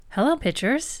Hello,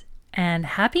 pitchers, and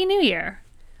Happy New Year!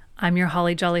 I'm your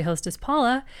holly jolly hostess,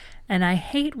 Paula, and I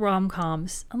hate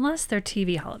rom-coms unless they're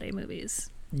TV holiday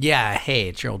movies. Yeah, hey,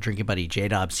 it's your old drinking buddy,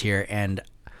 J-Dobbs here, and,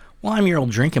 well, I'm your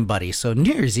old drinking buddy, so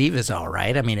New Year's Eve is all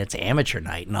right. I mean, it's amateur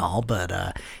night and all,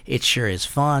 but it sure is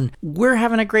fun. We're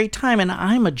having a great time, and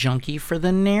I'm a junkie for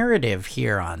the narrative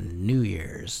here on New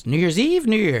Year's. New Year's Eve,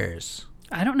 New Year's.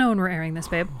 I don't know when we're airing this,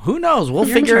 babe. Who knows? We'll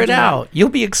figure it out. You'll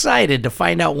be excited to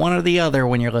find out one or the other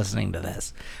when you're listening to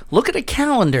this. Look at a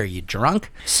calendar, you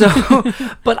drunk. So,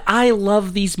 but I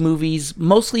love these movies,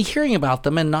 mostly hearing about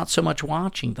them and not so much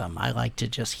watching them. I like to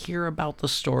just hear about the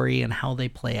story and how they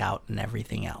play out and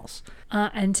everything else.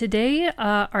 And today,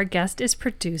 our guest is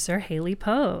producer Haley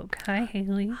Pogue. Hi,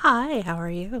 Haley. Hi, how are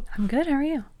you? I'm good. How are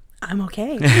you? I'm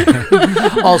okay.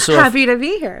 Also, happy to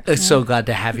be here. So glad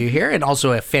to have you here, and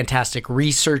also a fantastic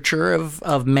researcher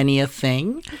of many a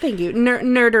thing. Thank you.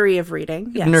 Nerdery of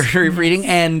reading. Yes. Nerdery of reading,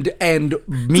 and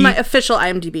me. It's my official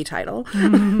IMDb title.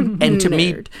 And to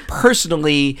me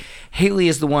personally, Haley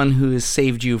is the one who has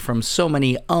saved you from so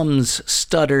many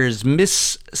stutters,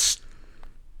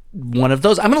 one of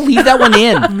those. I'm going to leave that one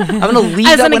in. I'm going to leave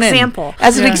as that an one example. In.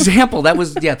 As an example. That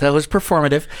was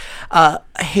performative.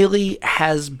 Haley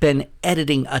has been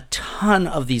editing a ton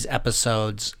of these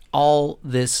episodes all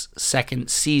this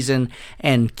second season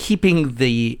and keeping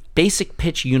the Basic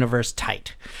Pitch universe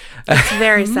tight. It's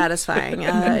very satisfying.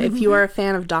 If you are a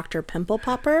fan of Dr. Pimple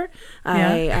Popper,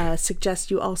 I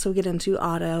suggest you also get into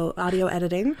audio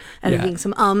editing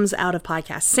some ums out of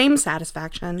podcasts. Same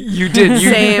satisfaction. You did.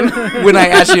 Same. When I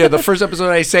asked you, the first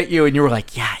episode I sent you, and you were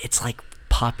like, yeah, it's like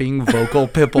popping vocal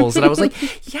pimples. And I was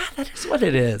like, yeah, that is what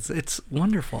it is. It's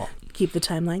wonderful. Keep the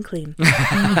timeline clean.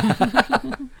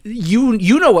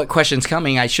 You know what question's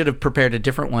coming. I should have prepared a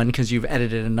different one because you've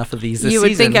edited enough of these this season. You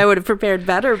would think I would have prepared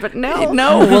better, but no.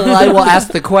 No, well, I will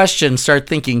ask the question. Start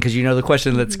thinking because you know the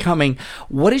question that's coming.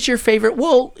 What is your favorite?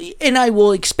 Well, and I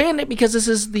will expand it because this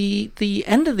is the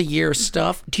end of the year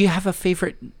stuff. Do you have a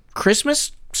favorite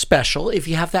Christmas special, if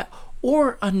you have that,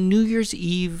 or a New Year's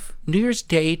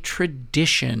Day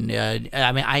tradition?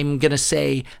 I mean, I'm going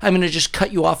to just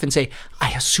cut you off and say,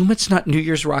 I assume it's not New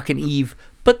Year's Rockin' Eve,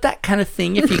 but that kind of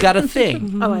thing, if you got a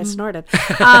thing. Oh, I snorted.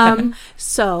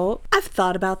 So I've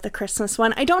thought about the Christmas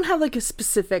one. I don't have like a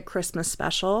specific Christmas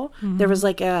special. Mm-hmm. There was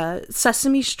like a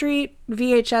Sesame Street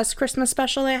VHS Christmas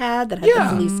special I had that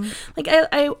had these. Like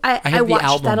I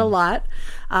watched that a lot.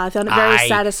 I found it very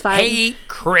satisfying. I hate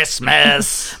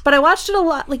Christmas. But I watched it a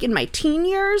lot like in my teen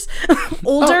years,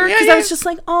 older, because I was just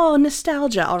like, oh,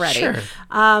 nostalgia already. Sure.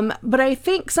 But I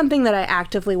think something that I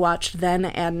actively watched then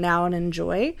and now and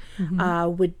enjoy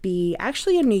would be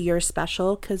actually a New Year's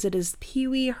special, because it is Pee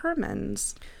Wee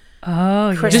Herman's.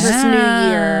 Oh, Christmas, New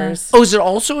Year's. Oh, is it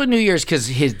also a New Year's? Because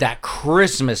that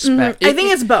Christmas special. I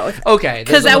think it's both. Okay.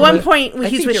 Because at one point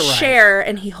he's with Cher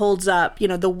and he holds up,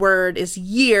 the word is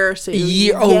year. So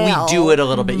year. Oh, we do it a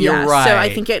little bit. You're right. So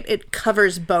I think it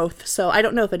covers both. So I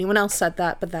don't know if anyone else said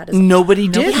that, but that is. Nobody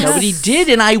did.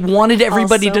 And I wanted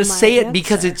everybody to say it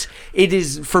because it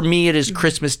is, for me, it is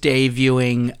Christmas Day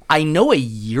viewing. I know a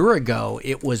year ago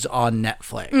it was on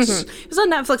Netflix. Mm-hmm. It was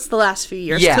on Netflix the last few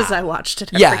years because I watched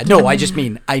it. No, I just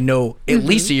mean, I know at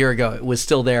least a year ago it was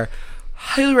still there.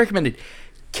 Highly recommended.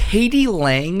 Katie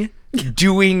Lang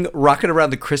doing Rockin' Around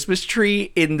the Christmas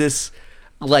Tree in this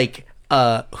novelty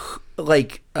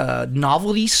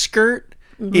skirt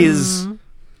is,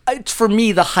 it's for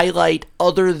me the highlight,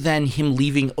 other than him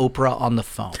leaving Oprah on the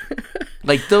phone.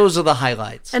 Those are the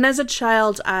highlights. And as a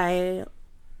child, I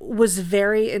was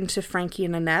very into Frankie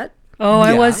and Annette. Oh,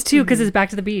 I was too, because it's Back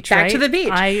to the Beach, right? Back to the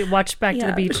Beach. I watched Back to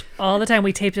the Beach all the time.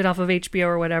 We taped it off of HBO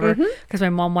or whatever, because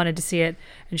my mom wanted to see it,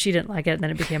 and she didn't like it, and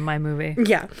then it became my movie.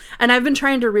 Yeah. And I've been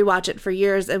trying to rewatch it for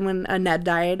years, and when Annette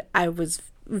died, I was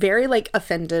very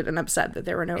offended and upset that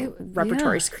there were no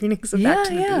repertory screenings of Back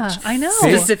to the Beach. I know.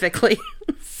 Specifically.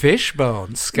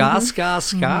 Fishbone. Ska.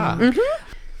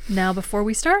 Mm-hmm. Now, before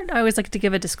we start, I always like to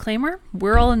give a disclaimer.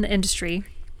 We're all in the industry.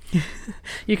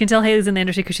 You can tell Haley's in the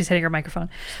industry because she's hitting her microphone.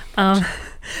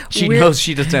 She knows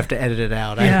she doesn't have to edit it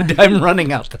out. Yeah. I'm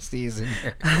running out the season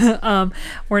here.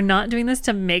 We're not doing this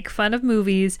to make fun of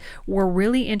movies. We're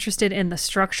really interested in the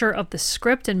structure of the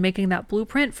script and making that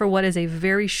blueprint for what is a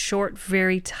very short,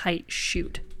 very tight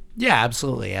shoot. Yeah,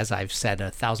 absolutely. As I've said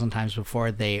 1,000 times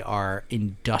before, they are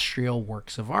industrial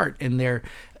works of art, and they're,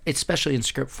 especially in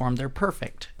script form, they're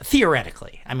perfect.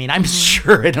 Theoretically. I mean, I'm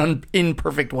sure an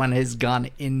imperfect one has gone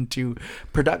into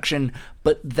production,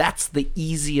 but that's the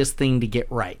easiest thing to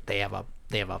get right. They have a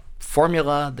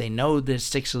formula. They know the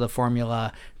sticks to the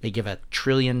formula. They give a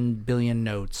trillion billion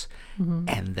notes,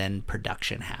 and then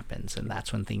production happens, and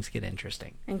that's when things get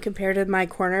interesting. And compared to my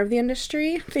corner of the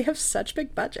industry, they have such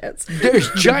big budgets. There's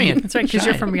giant. That's right, because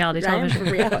you're from reality I am television.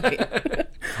 from reality.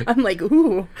 I'm like,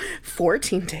 ooh,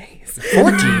 14 days.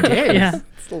 14 days. Yeah.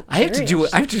 I have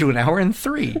to do an hour and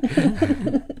 3.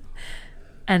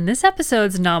 And this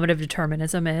episode's nominative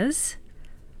determinism is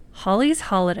Holly's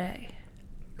Holiday.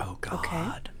 Oh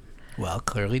God. Well,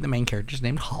 clearly the main character's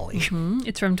named Holly.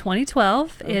 It's from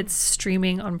 2012. It's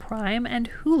streaming on Prime and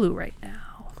Hulu right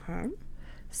now. Okay.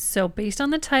 So based on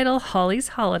the title Holly's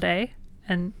Holiday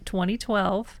and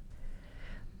 2012,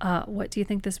 what do you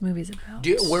think this movie's about?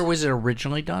 Where was it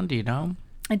originally done? Do you know?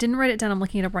 I didn't write it down. I'm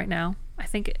looking it up right now. I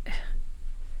think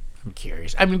I'm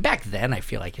curious. I mean, back then, I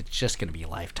feel like it's just going to be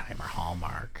Lifetime or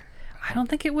Hallmark. I don't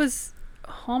think it was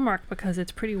Hallmark because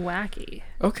it's pretty wacky.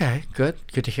 Okay, good.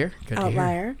 Good to hear. Good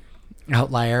Outlier. to hear.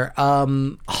 Outlier.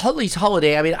 Holly's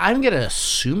Holiday. I mean, I'm going to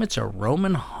assume it's a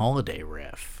Roman holiday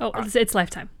riff. Oh, it's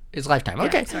Lifetime. It's Lifetime.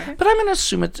 Okay. sorry. But I'm going to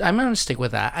assume I'm going to stick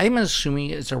with that. I'm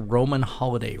assuming it's a Roman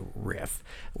holiday riff.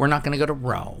 We're not going to go to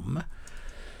Rome.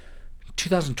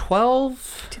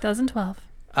 2012. 2012.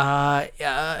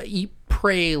 Eat,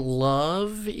 Pray,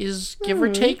 Love is give or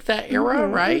take that era,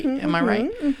 right? Am I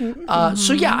right?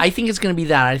 So yeah, I think it's going to be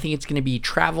that. I think it's going to be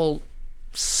travel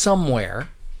somewhere.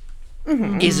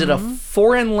 Is it a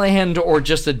foreign land or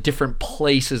just a different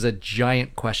place is a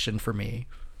giant question for me.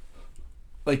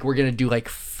 Like we're going to do like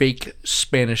fake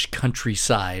Spanish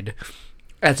countryside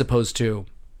as opposed to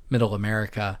Middle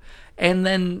America. And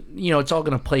then, it's all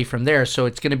going to play from there. So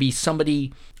it's going to be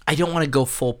somebody, I don't want to go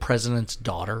full President's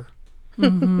Daughter.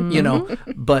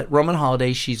 But Roman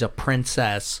Holiday, she's a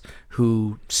princess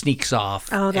who sneaks off.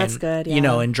 Oh, that's good.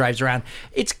 Yeah. And drives around.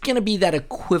 It's going to be that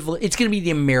equivalent. It's going to be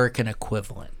the American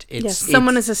equivalent. Yes,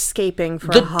 someone is escaping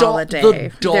for a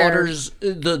holiday.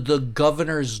 The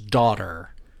governor's daughter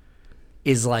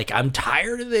is like, I'm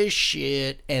tired of this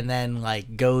shit, and then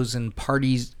like goes and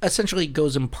parties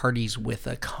with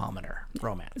a commoner.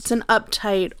 Romance. It's an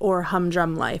uptight or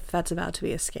humdrum life that's about to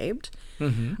be escaped.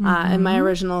 And my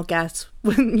original guess,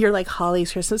 when you're like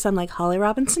Holly's Christmas, I'm like Holly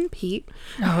Robinson Pete.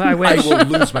 Oh, I wish. I will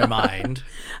lose my mind.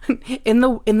 in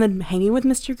the Hanging with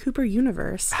Mr. Cooper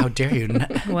universe. How dare you?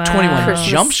 Wow. 21 Christmas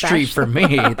Jump Street special. for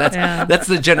me. That's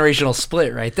the generational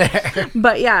split right there.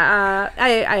 But yeah,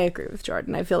 I agree with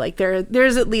Jordan. I feel like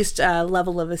there's at least a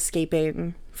level of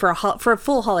escaping for a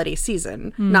full holiday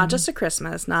season, not just a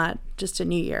Christmas, not just a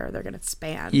New Year. They're going to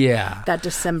span that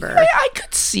December. I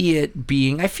could see it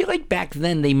being, I feel like back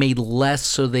then they made less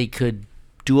so they could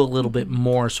do a little bit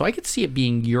more. So I could see it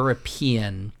being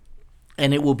European,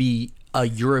 and it will be a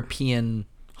European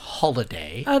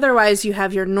holiday. Otherwise, you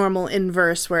have your normal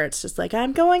inverse where it's just like,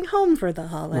 I'm going home for the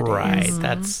holidays.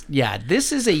 Right.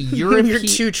 This is a European. Your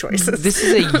two choices. This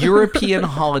is a European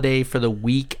holiday for the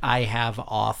week I have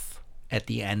off at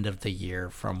the end of the year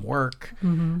from work,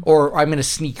 or I'm going to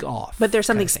sneak off. But there's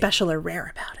something special or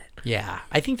rare about it. Yeah.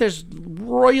 I think there's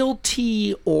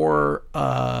royalty or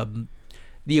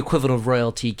the equivalent of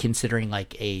royalty considering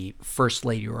like a first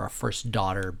lady or a first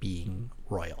daughter being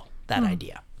royal. That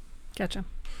idea. Gotcha.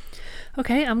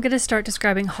 Okay, I'm going to start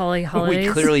describing Holly Holidays.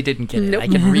 We clearly didn't get it. I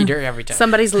can read her every time.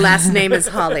 Somebody's last name is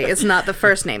Holly. It's not the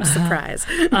first name. Surprise.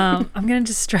 I'm going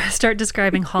to just start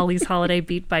describing Holly's Holiday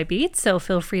beat by beat, so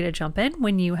feel free to jump in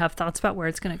when you have thoughts about where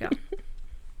it's going to go.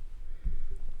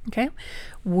 Okay,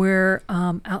 we're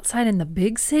outside in the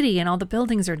big city, and all the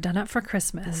buildings are done up for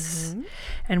Christmas.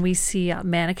 And we see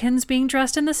mannequins being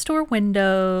dressed in the store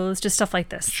windows, just stuff like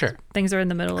this. Sure. Things are in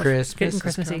the middle of getting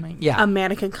Christmassy. Yeah. A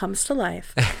mannequin comes to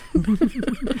life.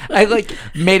 I like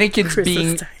mannequins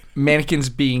Christmas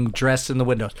being time. dressed in the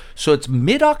windows. So it's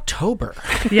mid-October.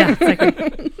 Yeah.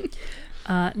 Exactly.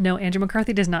 No, Andrew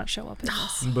McCarthy does not show up in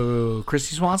this. Boo.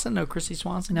 Christy Swanson? No Christy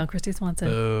Swanson? No, Christy Swanson.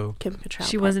 Boo. Kim Cattrall.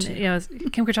 She wasn't.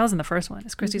 Kim Cattrall's in the first one.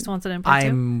 Is Christy Swanson in part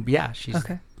two? She's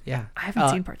Okay. Yeah. I haven't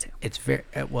seen part two. It's very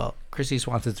Christy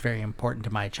Swanson's very important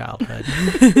to my childhood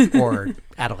or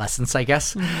adolescence, I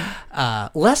guess.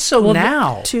 Less so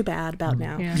now. Too bad about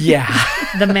now. Yeah.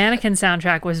 The Mannequin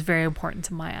soundtrack was very important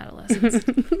to my adolescence.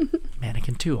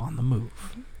 Mannequin 2 on the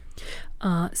move.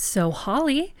 So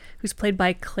Holly, who's played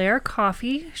by Claire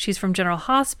Coffey, she's from General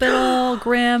Hospital,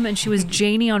 Grimm, and she was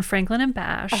Janie on Franklin and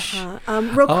Bash.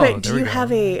 Real quick, do there we you go.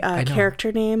 have a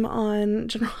character name on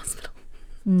General Hospital?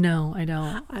 No, I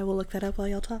don't. I will look that up while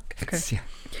y'all talk. Okay. Yeah.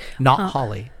 Not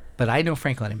Holly, but I know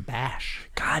Franklin and Bash.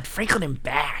 God, Franklin and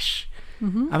Bash.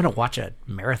 I'm going to watch a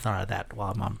marathon of that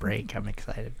while I'm on break. I'm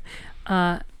excited.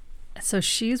 So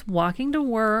she's walking to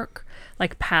work,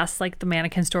 like past like the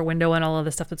mannequin store window and all of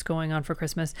the stuff that's going on for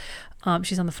Christmas.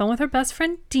 She's on the phone with her best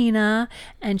friend Dina,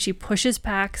 and she pushes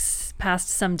past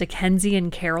some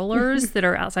Dickensian carolers that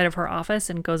are outside of her office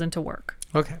and goes into work.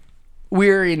 Okay.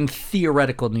 We're in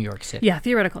theoretical New York City. Yeah,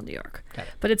 theoretical New York. Got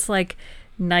it. But it's like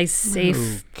nice,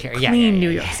 safe, Okay. clean New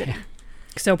York City.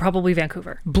 So probably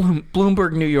Vancouver.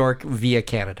 Bloomberg, New York via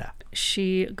Canada.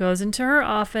 She goes into her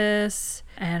office,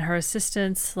 and her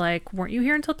assistant's like, weren't you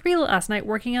here until 3 last night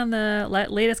working on the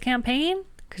latest campaign?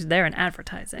 Because they're in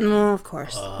advertising. Oh, of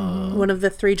course. One of the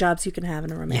 3 jobs you can have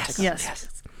in a romantic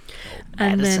Yes. Oh,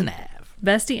 And Madison then Ave.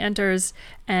 Bestie enters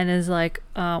and is like,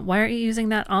 why aren't you using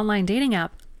that online dating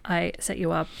app I set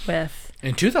you up with?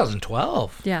 In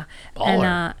 2012. Yeah.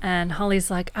 Baller. And Holly's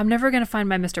like, I'm never going to find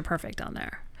my Mr. Perfect on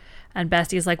there. And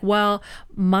Bestie's like, well,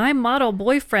 my model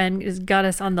boyfriend has got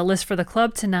us on the list for the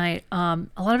club tonight. A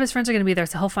lot of his friends are going to be there,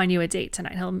 so he'll find you a date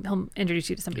tonight. He'll introduce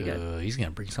you to somebody good. He's going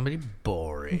to bring somebody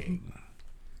boring.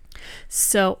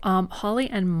 So Holly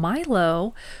and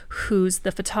Milo, who's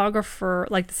the photographer,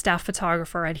 like the staff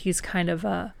photographer, and he's kind of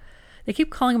they keep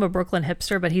calling him a Brooklyn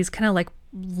hipster, but he's kind of like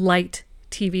light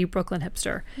TV Brooklyn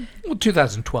hipster. Well,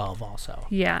 2012 also.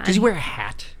 Yeah. Does he wear a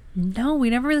hat? No, we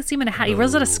never really see him in a hat. He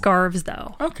wears a lot of scarves,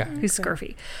 though. Okay. He's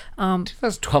scurfy.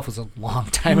 2012 was a long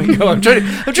time ago. I'm trying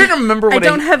to remember I what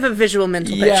don't have a visual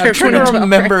mental picture. Yeah, I'm of trying to 2012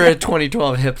 remember right a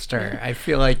 2012 hipster. I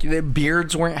feel like the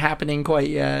beards weren't happening quite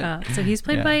yet. So he's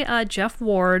played by Jeff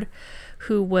Ward,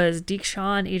 who was Deke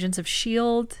Shaw in Agents of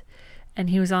S.H.I.E.L.D., and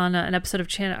he was on an episode of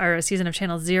a season of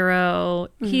Channel Zero.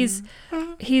 He's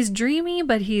dreamy,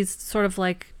 but he's sort of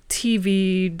like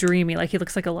TV dreamy. Like he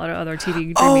looks like a lot of other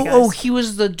TV dreamy guys. Oh, he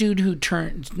was the dude who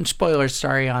turned, spoilers,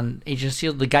 sorry, on Agent of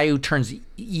S.H.I.E.L.D., the guy who turns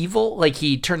evil. Like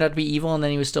he turned out to be evil and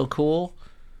then he was still cool.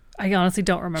 I honestly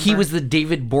don't remember. He was the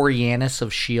David Boreanaz of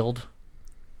S.H.I.E.L.D.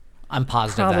 I'm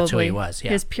positive that's who he was. He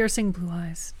Yeah, has piercing blue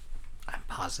eyes. I'm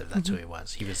positive that's who he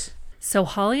was. He was. So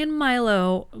Holly and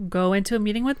Milo go into a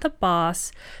meeting with the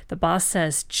boss. The boss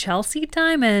says Chelsea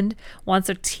Diamond wants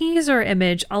a teaser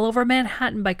image all over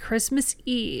Manhattan by Christmas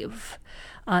Eve.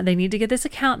 They need to get this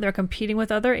account. They're competing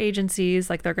with other agencies,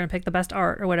 like they're going to pick the best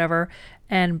art or whatever.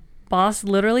 And boss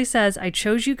literally says, I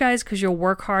chose you guys because you'll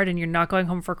work hard and you're not going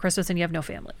home for Christmas and you have no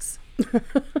families.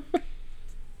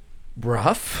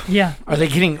 Rough? Yeah. Are they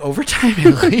getting overtime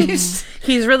at least?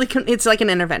 He's really, it's like an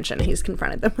intervention. He's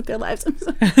confronted them with their lives.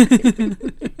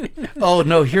 Oh,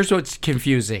 no, here's what's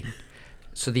confusing.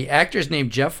 So the actor's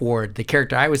named Jeff Ward. The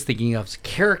character I was thinking of's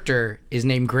character is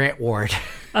named Grant Ward.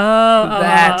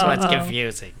 That's what's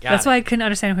confusing. Got That's it. why I couldn't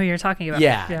understand who you're talking about.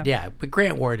 Yeah. But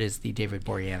Grant Ward is the David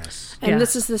Boreanaz. And Yeah.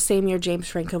 this is the same year James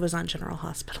Franco was on General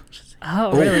Hospital.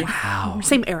 Oh, really? Wow.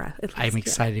 Same era. at least, I'm yeah.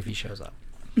 excited if he shows up.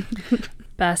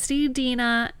 Bestie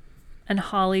Dina and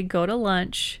Holly go to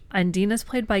lunch, and Dina's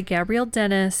played by Gabrielle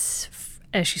Dennis.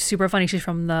 And she's super funny. She's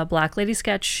from the Black Lady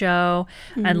sketch show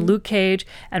and Luke Cage.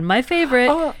 And my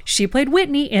favorite, she played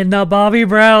Whitney in the Bobby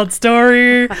Brown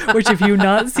story, which if you've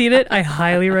not seen it, I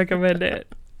highly recommend it.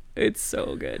 It's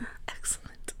so good.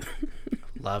 Excellent.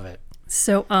 Love it.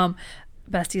 So,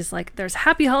 Bestie's like, there's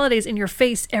happy holidays in your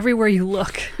face everywhere you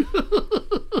look.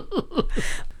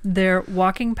 They're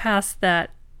walking past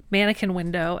that mannequin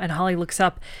window, and Holly looks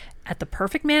up at the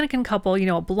perfect mannequin couple, you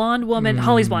know, a blonde woman,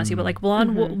 Holly's blonde too, but like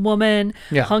blonde woman,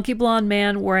 Yeah. hunky blonde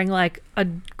man wearing like a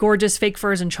gorgeous fake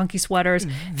furs and chunky sweaters.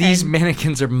 These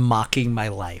mannequins are mocking my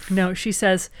life. No, she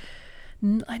says,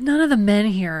 none of the men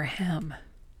here are him.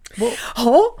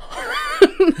 Oh?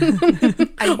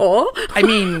 I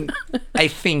mean, I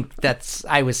think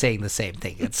I was saying the same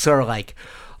thing. It's sort of like,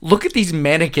 look at these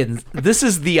mannequins. This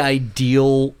is the idealized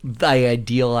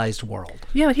world.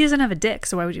 Yeah, but he doesn't have a dick,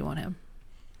 so why would you want him?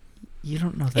 You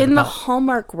don't know that In the about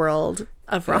Hallmark world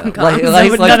of rom-coms.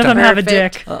 Life- None of them have a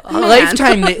Perfect. dick.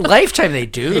 Lifetime. Lifetime they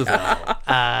do though.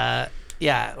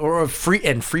 Yeah, or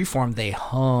freeform they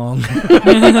hung.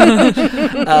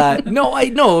 No, I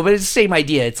know, but it's the same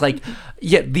idea. It's like,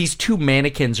 yeah, these two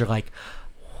mannequins are like,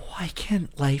 why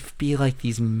can't life be like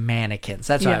these mannequins?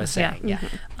 That's what I was saying.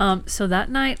 Yeah. So that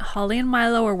night, Holly and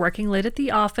Milo are working late at the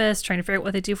office, trying to figure out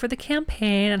what they do for the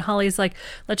campaign. And Holly's like,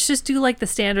 let's just do like the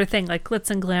standard thing, like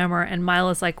glitz and glamour. And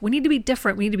Milo's like, we need to be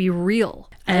different. We need to be real.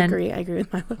 I agree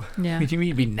with Milo. Yeah. What do you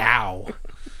mean be now?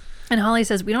 And Holly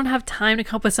says, we don't have time to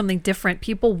come up with something different.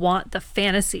 People want the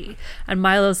fantasy. And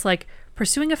Milo's like,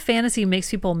 pursuing a fantasy makes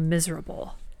people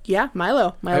miserable. Yeah,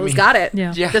 Milo's mean, got it.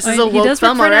 Yeah. Yeah. This I is mean, a he woke does work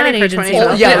film for an already ad for agency.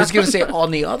 2012. Yeah, I was gonna say.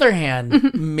 On the other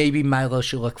hand, maybe Milo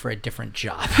should look for a different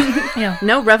job. Yeah.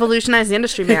 No, revolutionize the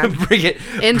industry, man. Bring it.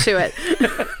 Into it.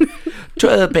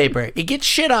 Toilet paper. It gets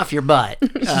shit off your butt.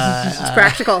 It's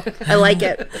practical. I like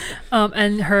it.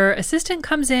 And her assistant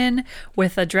comes in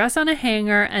with a dress on a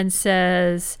hanger and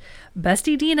says,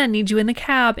 Bestie Dina needs you in the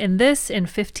cab in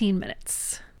 15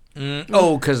 minutes.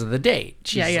 Oh, because of the date.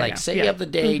 She's setting Yeah. up the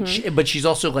date, but she's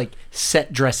also like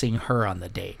set dressing her on the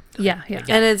date. Yeah.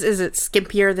 And is it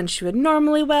skimpier than she would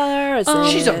normally wear? Is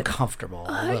She's it... uncomfortable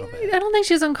a little bit. I don't think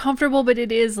she's uncomfortable, but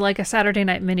it is like a Saturday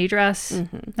night mini dress.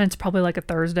 And it's probably like a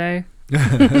Thursday,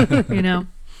 you know?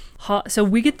 So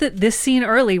we get this scene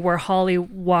early where Holly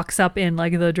walks up in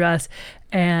like the dress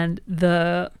and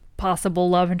the possible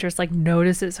love interest like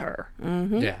notices her.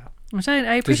 Yeah. Which I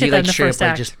Does appreciate he that like in the straight first up like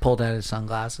act. just pulled out his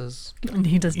sunglasses? And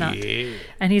he does not. Yeah.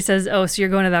 And he says, oh, so you're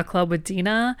going to that club with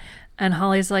Dina? And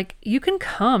Holly's like, you can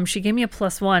come. She gave me a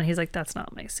 +1. He's like, that's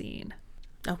not my scene.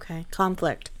 Okay,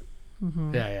 conflict.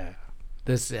 Yeah.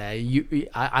 This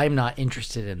I'm not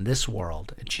interested in this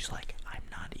world, and she's like, I'm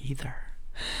not either.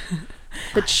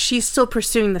 But she's still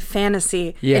pursuing the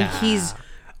fantasy. Yeah. And he's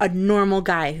a normal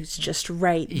guy who's just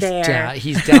right He's there.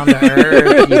 he's down to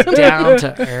earth. He's down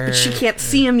to earth. But she can't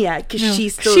see him yet because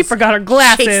she's still She forgot her chasing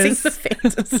glasses. the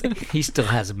fantasy. He still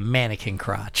has a mannequin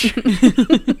crotch.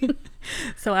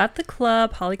 So at the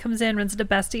club, Holly comes in, runs into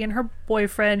Bestie and her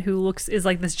boyfriend, who is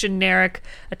like this generic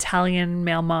Italian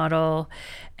male model,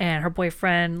 and her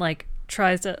boyfriend like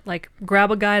tries to like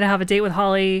grab a guy to have a date with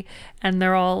Holly, and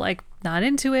they're all like not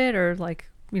into it, or like,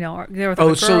 you know, they're with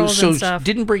other girls and stuff.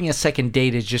 didn't bring a second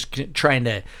date, is just trying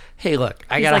to, hey, look,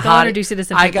 I got like, a I'll hottie. introduce you to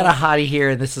some I got people. a hottie here,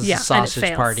 and this is a and it sausage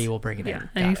fails. party. We'll bring it in.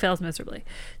 And he fails miserably.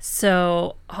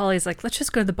 So Holly's like, let's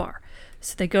just go to the bar.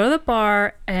 So they go to the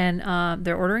bar, and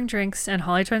they're ordering drinks, and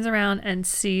Holly turns around and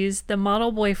sees the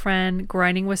model boyfriend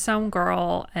grinding with some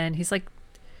girl, and she's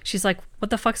like, what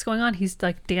the fuck's going on? He's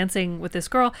like dancing with this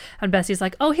girl, and Bessie's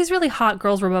like, oh, he's really hot.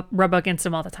 Girls rub against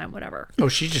him all the time, whatever. Oh,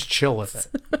 she's just chill with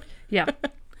it. Yeah.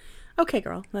 Okay,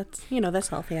 girl. That's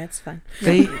healthy. That's fine.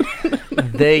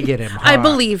 They get him hard. I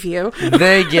believe you.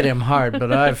 They get him hard,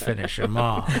 but I finish him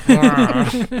off.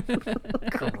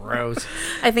 Gross.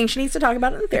 I think she needs to talk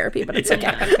about it in therapy, but it's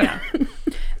okay. Yeah.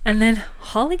 And then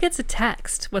Holly gets a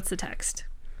text. What's the text?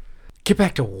 Get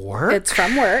back to work? It's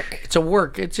from work. It's a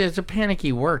work. It's a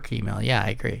panicky work email. Yeah, I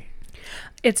agree.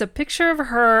 It's a picture of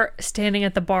her standing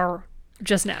at the bar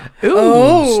just now. Ooh,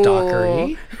 Oh.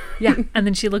 stalkery. Yeah. And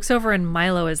then she looks over and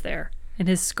Milo is there in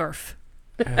his scarf.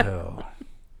 Oh.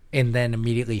 And then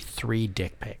immediately 3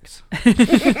 dick pics.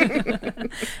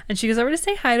 And she goes over to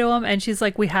say hi to him, and she's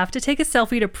like, we have to take a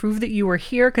selfie to prove that you were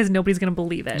here because nobody's going to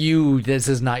believe it. This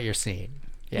is not your scene.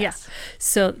 Yes. Yeah.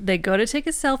 So they go to take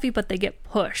a selfie, but they get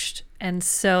pushed. And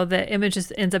so the image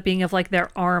just ends up being of like their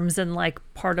arms and like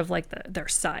part of like their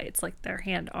sides, like their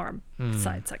hand arm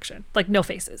side section, like no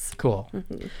faces. Cool.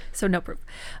 So no proof.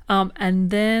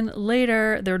 And then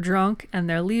later they're drunk and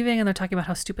they're leaving and they're talking about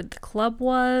how stupid the club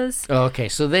was. Okay,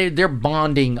 so they're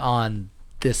bonding on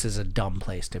this is a dumb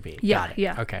place to be. Yeah, Got it.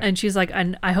 yeah. Okay. And she's like,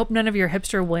 and I hope none of your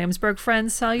hipster Williamsburg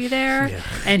friends saw you there. Yeah.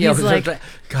 And Yeah, he's because like,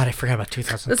 God, I forgot about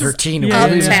 2013. This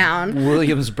is Uptown.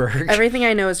 Williamsburg. Everything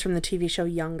I know is from the TV show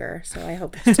Younger, so I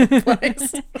hope it still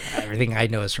applies. Everything I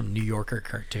know is from New Yorker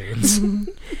cartoons.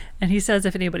 and he says,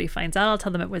 if anybody finds out, I'll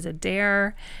tell them it was a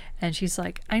dare. And she's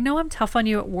like, I know I'm tough on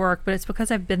you at work, but it's because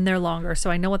I've been there longer,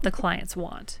 so I know what the clients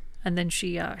want. And then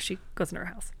she goes in her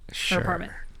house, Sure. her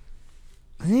apartment.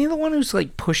 Isn't he the one who's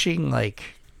like pushing like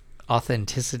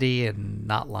authenticity and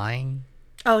not lying?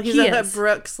 Oh, he's He a is.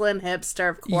 Brooklyn hipster,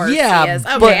 of course. Yeah, he is.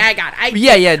 Okay, but- I got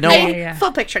it. No. Yeah.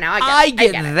 Full picture now. I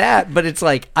get it. that, but it's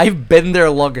like I've been there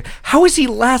longer. How has he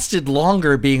lasted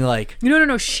longer being like,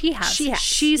 No. She has. She has.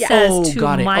 She Yeah. says oh, to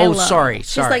got it. Milo. Oh, sorry.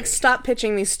 She's like, stop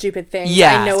pitching these stupid things.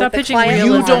 Yeah. I know Stop what the pitching client realism.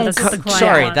 You wants. don't. This is what the client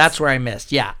Sorry, wants. that's where I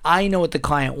missed. Yeah, I know what the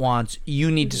client wants. You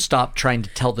need to stop trying to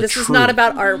tell the This truth. is not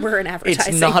about artwork and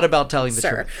advertising. It's not about telling the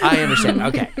Sir. truth. I understand.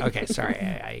 Okay. Sorry,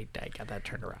 I got that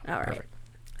turned around. All right. Perfect.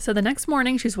 So the next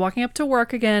morning, she's walking up to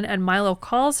work again, and Milo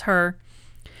calls her.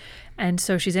 And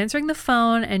so she's answering the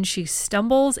phone, and she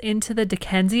stumbles into the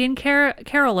Dickensian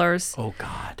carolers, Oh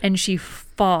God. and she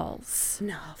falls,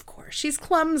 No, of course. She's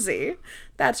clumsy.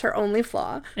 That's her only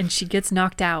flaw. and she gets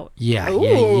knocked out. Yeah.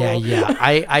 Ooh.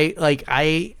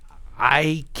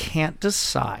 I can't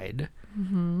decide.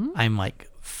 I'm like,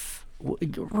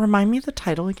 remind me of the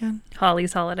title again.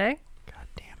 Holly's Holiday. God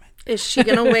damn it. Is she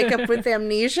going to wake up with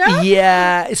amnesia?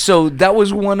 Yeah, so that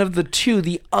was one of the two.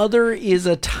 The other is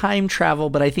a time travel,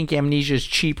 but I think Amnesia is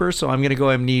cheaper, so I'm gonna go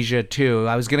Amnesia too.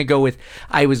 I was gonna go with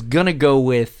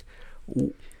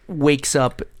Wakes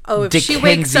Up. Oh, if she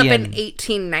wakes up in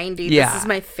Dickensian. 1890, Yeah. this is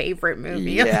my favorite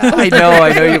movie. Yeah, I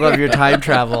know you love your time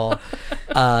travel.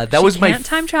 That was my Can't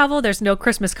time travel. There's no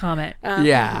Christmas comet.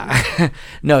 yeah.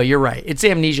 No, you're right. It's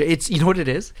amnesia. It's you know what it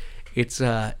is. It's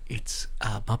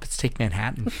Muppets Take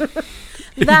Manhattan.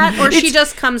 That, or she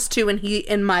just comes to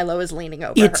and Milo is leaning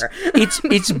over her.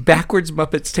 It's backwards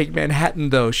Muppets Take Manhattan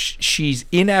though. She's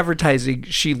in advertising.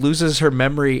 She loses her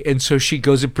memory, and so she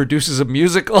goes and produces a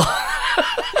musical.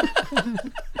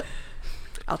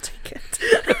 I'll take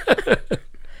it.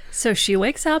 So she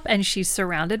wakes up and she's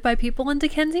surrounded by people in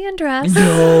Dickensian dress.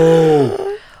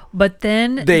 No. But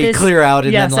then They clear out,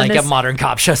 and yes, then like this, a modern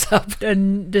cop shows up.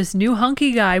 and this new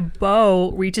hunky guy,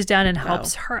 Bo, reaches down and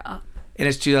helps her up. And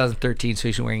it's 2013, so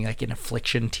he's wearing like an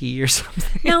affliction tee or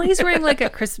something. No, he's wearing like a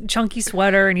chunky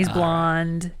sweater and he's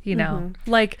blonde, you know.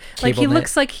 Like he Cable knit.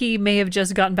 looks like he may have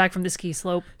just gotten back from the ski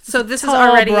slope. So this Tall, is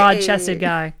already broad-chested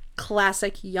guy.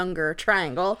 Classic younger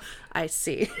triangle. I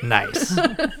see. Nice.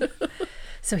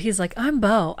 So he's like, I'm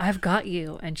Bo, I've got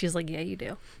you. And she's like, yeah, you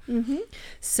do. Mm-hmm.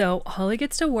 So Holly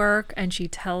gets to work and she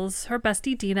tells her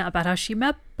bestie Dina about how she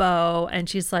met Bo. And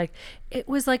she's like, it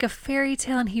was like a fairy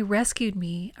tale and he rescued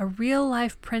me. A real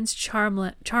life Prince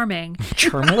Charming. Charmlet?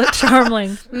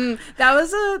 Charming. That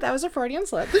was a Freudian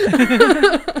slip.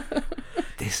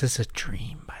 This is a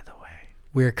dream, by the way.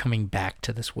 We're coming back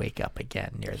to this wake up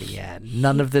again near the end.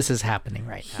 None of this is happening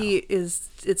right now.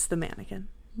 It's the mannequin.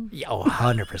 Yeah,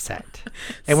 100%.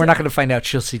 And we're not going to find out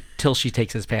till she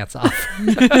takes his pants off.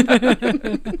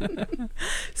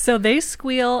 So they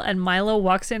squeal and Milo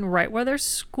walks in right where they're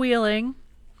squealing.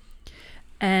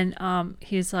 And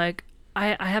he's like,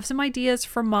 I have some ideas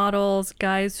for models,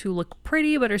 guys who look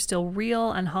pretty but are still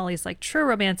real. And Holly's like, true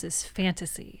romance is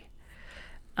fantasy.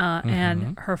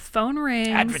 And her phone rings.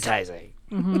 Advertising.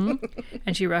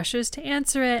 And she rushes to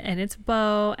answer it, and it's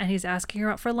Bo, and he's asking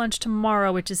her out for lunch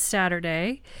tomorrow, which is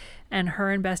Saturday. And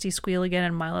her and Bestie squeal again,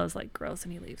 and Milo's like, gross,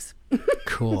 and he leaves.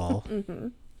 Cool.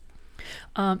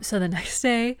 So the next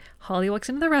day, Holly walks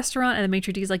into the restaurant, and the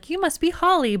maitre d's like, you must be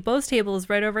Holly. Bo's table is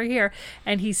right over here.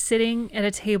 And he's sitting at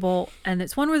a table, and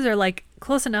it's one where they're like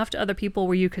close enough to other people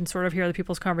where you can sort of hear other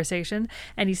people's conversation.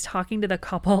 And he's talking to the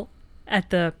couple at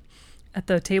the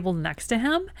table next to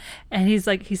him, and he's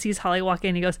like, he sees Holly walk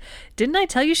in, he goes, didn't I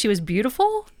tell you she was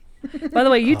beautiful? By the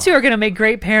way, you two are gonna make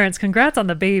great parents. Congrats on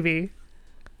the baby.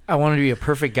 I want to be a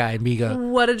perfect guy and be go,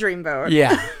 What a dreamboat.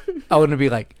 yeah. I want to be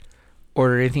like,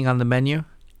 order anything on the menu?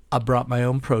 I brought my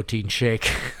own protein shake.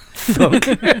 Thunk.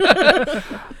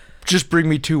 Just bring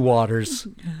me 2 waters,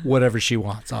 whatever she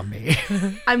wants on me.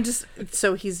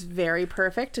 So he's very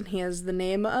perfect, and he has the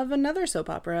name of another soap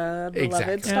opera beloved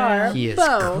Exactly. star. He is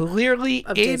Bo. clearly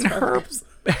of in Days of Our her. Lives.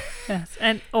 Yes,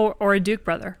 and or a Duke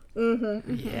brother.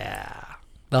 Yeah.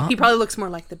 He probably looks more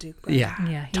like the Duke. Brother. Yeah.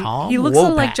 Yeah, Tom he looks a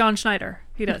little Wopat. like John Schneider.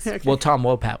 He does, Well, Tom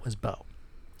Wopat was Bo.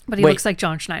 but he Wait. looks like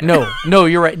John Schneider. No,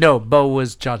 you're right. No, Bo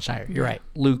was John Schneider. You're right.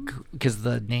 Luke, because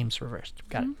the name's reversed.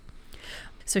 Got it.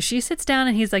 So she sits down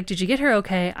and he's like, did you get her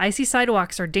okay? Icy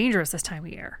sidewalks are dangerous this time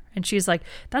of year. And she's like,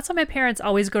 that's why my parents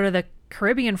always go to the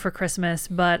Caribbean for Christmas,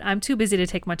 but I'm too busy to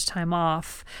take much time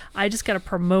off. I just got a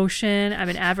promotion. I'm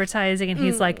in advertising. And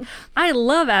he's like, I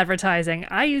love advertising.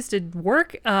 I used to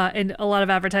work in a lot of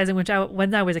advertising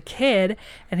when I was a kid.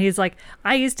 And he's like,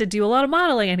 I used to do a lot of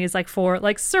modeling. And he's like, for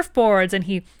like surfboards. And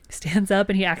he stands up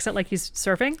and he acts like he's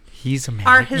surfing. He's a man.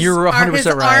 Are his, You're 100% are his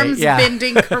right. arms Yeah.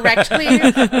 bending correctly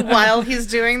while he's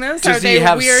doing this? Does are he they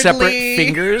have weirdly... separate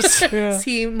fingers? Is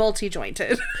he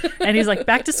multi-jointed? And he's like,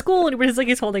 back to school. And he's like,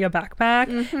 he's holding a backpack.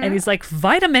 And he's like,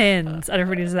 vitamins. And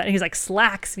everybody does that. And he's like,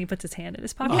 slacks. And he puts his hand in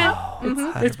his pocket.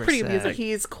 It's pretty 100%. amusing.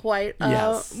 He's quite a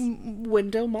Yes.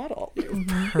 window model.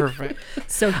 Perfect.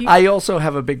 So he, I also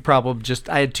have a big problem.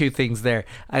 I had 2 things there.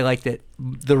 I like that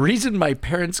the reason my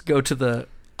parents go to the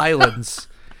islands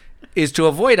is to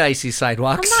avoid icy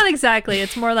sidewalks. well, not exactly.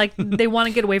 It's more like they want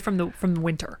to get away from the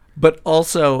winter. But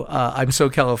also, I'm so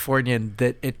Californian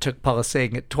that it took Paula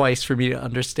saying it twice for me to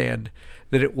understand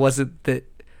that it wasn't that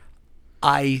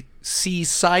I see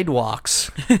sidewalks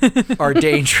are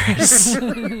dangerous.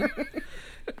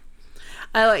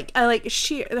 I like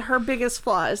her biggest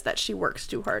flaw is that she works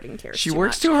too hard and cares She too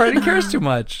works much. too hard and cares too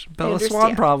much. Bella Swan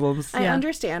understand. problems. I Yeah.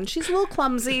 understand. She's a little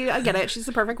clumsy. I get it. She's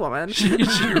the perfect woman.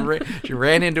 she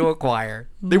ran into a choir.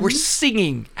 They were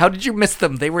singing. How did you miss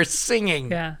them? They were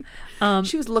singing. Yeah.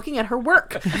 She was looking at her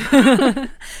work.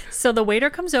 So the waiter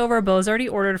comes over. Beau's already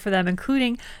ordered for them,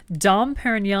 including Dom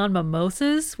Perignon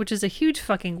mimosas, which is a huge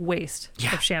fucking waste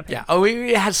of champagne. Yeah. Oh,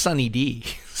 it has Sunny D,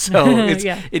 so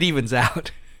Yeah. it evens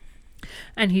out.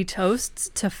 And he toasts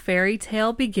to fairy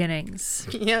tale beginnings.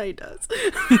 Yeah, he does.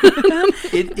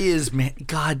 It is, man.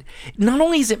 God, not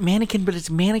only is it Mannequin, but it's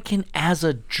Mannequin as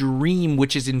a dream,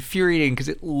 which is infuriating because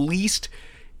at least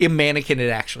a mannequin had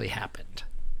actually happened.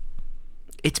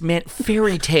 It's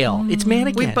fairy tale. It's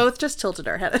mannequin. We both just tilted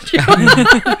our head at you.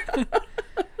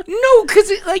 No, because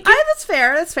That's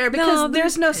fair. That's fair because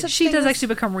there's no such She thing does as- actually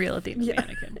become real at the end of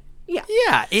mannequin.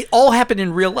 yeah, it all happened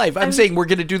in real life. I'm saying we're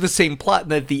gonna do the same plot,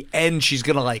 and at the end, she's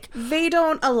gonna like. They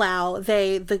don't allow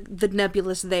the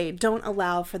nebulous. They don't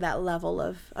allow for that level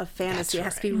of fantasy. It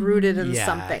has to be rooted in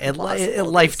something. At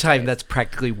plausible Lifetime, these days. that's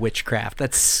practically witchcraft.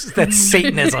 That's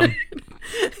Satanism.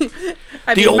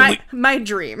 I the mean, only- my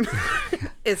dream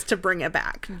is to bring it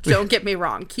back. Don't get me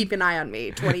wrong. Keep an eye on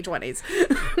me, 2020s.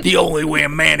 The only way a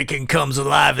mannequin comes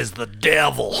alive is the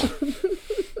devil.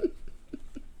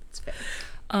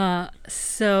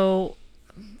 So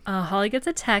Holly gets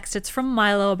a text. It's from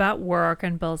Milo about work,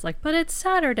 and Bill's like, but it's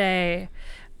Saturday.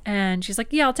 And she's like,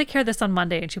 yeah, I'll take care of this on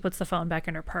Monday. And she puts the phone back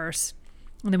in her purse.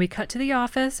 And then we cut to the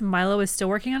office. Milo is still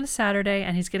working on a Saturday,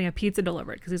 and he's getting a pizza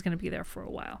delivered because he's going to be there for a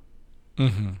while.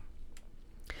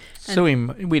 So we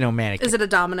know mannequin. Is it a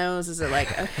Domino's? Is it like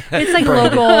a... It's like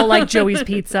local, like Joey's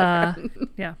Pizza.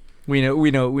 Yeah. We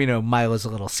know Milo's a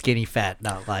little skinny fat,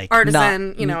 not like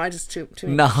artisan? I just too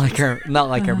not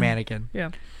like her mannequin. Yeah.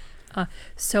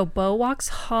 So Bo walks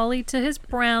Holly to his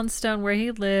brownstone where he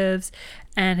lives,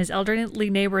 and his elderly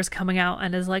neighbor is coming out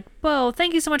and is like, Bo,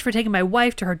 thank you so much for taking my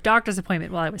wife to her doctor's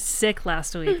appointment while I was sick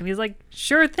last week. And he's like,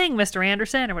 sure thing, Mr.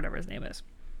 Anderson, or whatever his name is.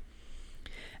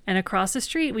 And across the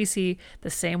street, we see the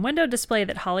same window display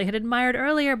that Holly had admired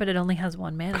earlier, but it only has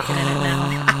one mannequin in it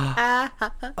now.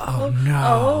 Oh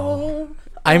no!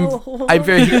 I'm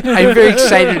very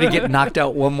excited to get knocked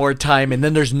out one more time, and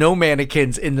then there's no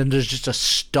mannequins, and then there's just a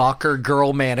stalker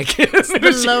girl mannequin.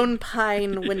 The Lone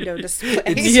Pine window display.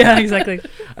 Yeah, exactly.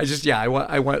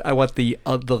 I want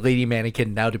the lady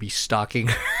mannequin now to be stalking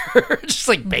her, just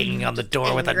like banging on the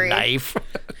door with a Angry. knife.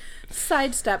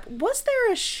 Sidestep. Was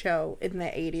there a show in the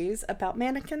 80s about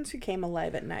mannequins who came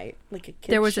alive at night? Like a kid's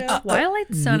There was show? a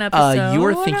Twilight Zone episode. You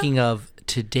were thinking of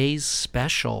Today's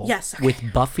Special Yes, okay.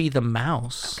 with Buffy the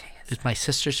Mouse. Okay, yes. It's my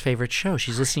sister's favorite show.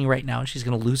 She's listening right now, and she's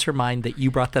going to lose her mind that you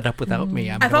brought that up without me.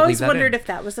 I've always wondered if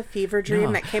that was a fever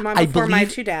dream that came on before My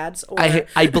Two Dads. Or...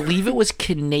 I believe it was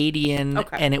Canadian,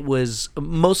 Okay. and it was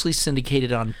mostly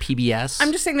syndicated on PBS.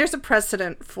 I'm just saying there's a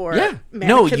precedent for no,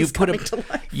 mannequins you put coming to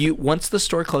life. once the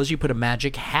store closed, you put a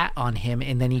magic hat on him,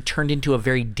 and then he turned into a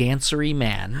very dancery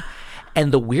man.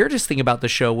 And the weirdest thing about the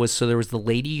show was, so there was the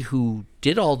lady who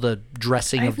did all the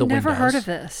dressing of the windows. I've never heard of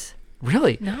this.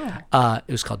 Really? No.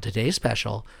 It was called Today's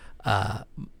Special.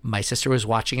 My sister was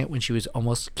watching it when she was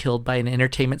almost killed by an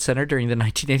entertainment center during the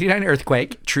 1989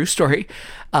 earthquake. True story.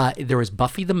 There was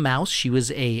Buffy the Mouse. She was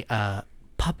she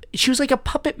was like a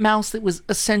puppet mouse that was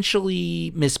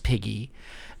essentially Miss Piggy.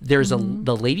 There's the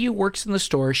lady who works in the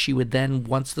store. She would then,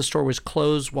 once the store was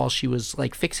closed, while she was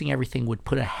like fixing everything, would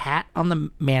put a hat on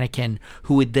the mannequin,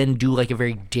 who would then do like a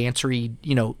very dancery,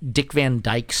 Dick Van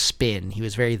Dyke spin. He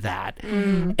was very that.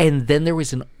 And then there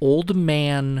was an old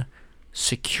man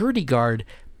security guard,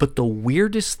 but the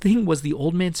weirdest thing was the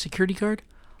old man security guard,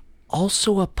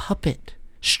 also a puppet.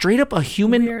 Straight up a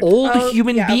human, Weird.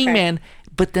 human being okay. man,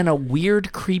 but then a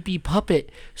weird, creepy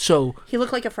puppet. So He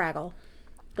looked like a Fraggle.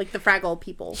 Like the Fraggle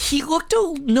people. he looked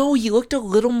a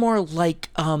little more like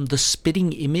the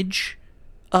Spitting Image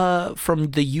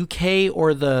from the UK,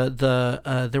 or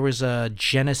there was a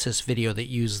Genesis video that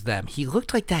used them. He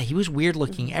looked like that. He was weird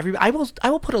looking. I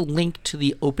will put a link to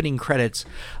the opening credits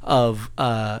of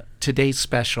Today's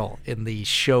Special in the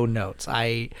show notes.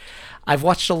 I've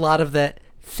watched a lot of that.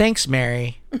 Thanks,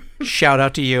 Mary. Shout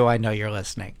out to you. I know you're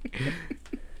listening.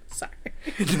 Sorry.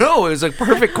 No, it was a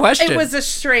perfect question. It was a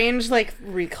strange,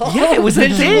 recall. Yeah, it was a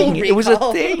visual thing. It was a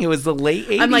recall. thing. It was the late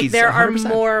 80s. I'm like, there are 100%.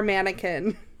 more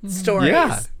mannequin stories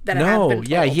Yeah. that have been told.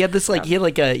 Yeah, he had this he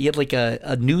had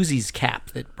a Newsies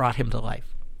cap that brought him to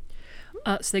life.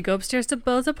 So they go upstairs to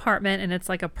Bo's apartment, and it's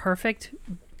like a perfect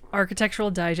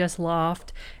Architectural Digest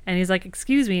loft. And he's like,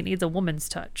 excuse me, it needs a woman's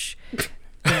touch.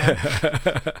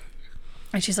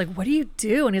 And she's like, what do you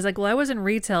do? And he's like, well, I was in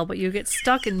retail, but you get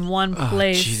stuck in one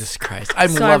place. Oh, Jesus Christ. I'm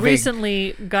So loving. I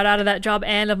recently got out of that job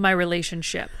and of my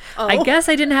relationship. I guess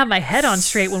I didn't have my head on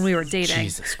straight when we were dating.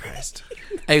 Jesus Christ.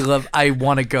 I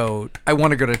want to go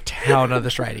to town on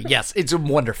this writing. Yes, it's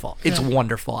wonderful. It's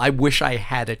wonderful. I wish I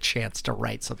had a chance to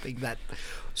write something that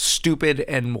stupid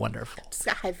and wonderful. Just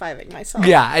high-fiving myself.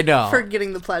 Yeah, I know. For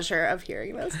getting the pleasure of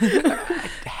hearing this.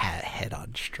 Head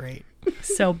on straight.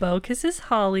 So Bo kisses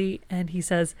Holly, and he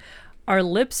says, our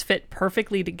lips fit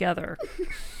perfectly together.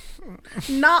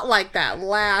 Not like that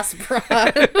last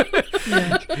broad.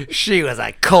 She was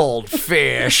a cold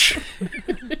fish.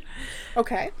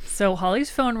 Okay. So Holly's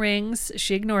phone rings.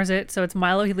 She ignores it. So it's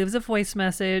Milo. He leaves a voice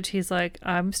message. He's like,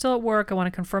 I'm still at work. I want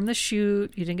to confirm the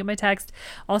shoot. You didn't get my text.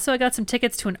 Also, I got some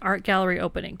tickets to an art gallery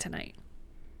opening tonight.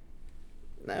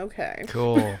 Okay.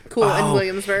 Cool. Cool. In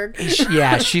Williamsburg.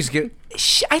 Yeah, she's good.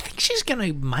 I think she's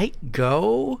gonna might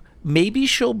go. Maybe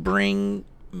she'll bring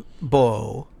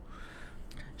Bo.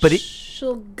 But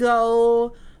she'll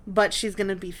go, but she's going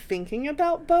to be thinking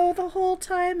about Bo the whole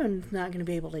time and not going to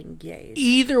be able to engage.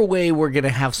 either way, we're gonna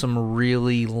have some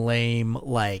really lame,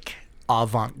 like,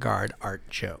 avant-garde art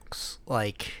jokes.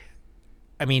 Like,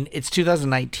 I mean, it's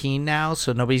 2019 now,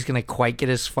 so nobody's gonna quite get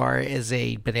as far as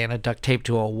a banana duct tape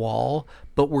to a wall.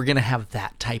 But we're gonna have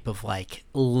that type of like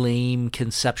lame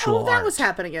conceptual Oh, that art. was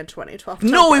happening in 2012.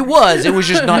 No, it was. It was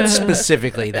just not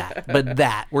specifically that, but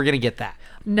that we're gonna get that.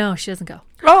 No, she doesn't go.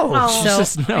 Oh, she So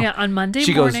says no. yeah, on Monday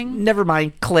She morning, goes, never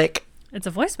mind. Click. it's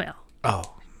a voicemail.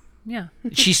 Oh, Yeah.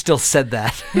 she still said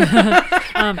that.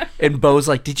 And Bo's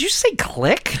like, "Did you say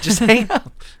click? Just hang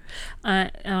up."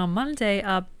 On Monday,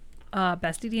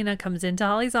 Bestie Dina comes into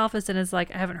Holly's office and is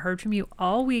like, I haven't heard from you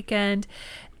all weekend.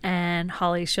 And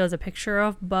Holly shows a picture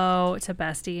of Bo to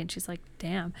Bestie, and she's like,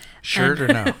 damn. Shirt or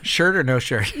no? Shirt or no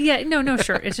shirt? Yeah, no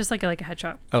shirt. It's just like a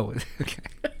headshot. Oh, okay.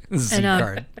 Z And,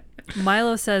 card.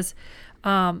 Milo says,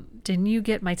 didn't you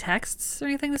get my texts or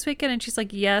anything this weekend? And she's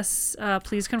like, yes,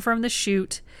 please confirm the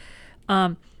shoot.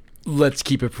 Let's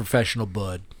keep it professional,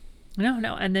 bud.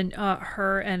 No. And then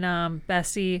her and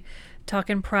Bessie talk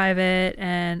in private,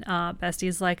 and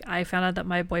Bestie's like, I found out that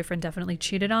my boyfriend definitely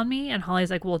cheated on me. And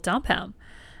Holly's like, well, dump him.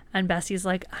 And Bestie's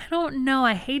like, I don't know.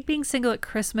 I hate being single at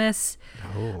Christmas.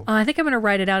 I think I'm going to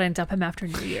write it out and dump him after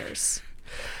New Year's.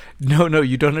 No,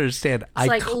 you don't understand. It's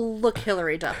like, look,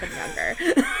 Hillary Duff and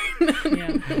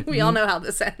younger. Yeah. We all know how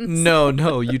this ends.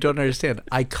 No, you don't understand.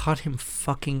 I caught him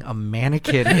fucking a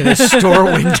mannequin in a store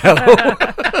window.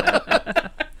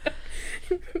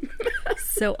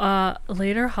 So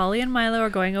later, Holly and Milo are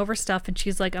going over stuff, and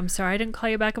she's like, I'm sorry I didn't call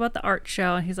you back about the art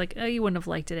show. And he's like, oh, you wouldn't have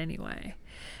liked it anyway.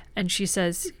 And she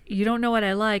says, you don't know what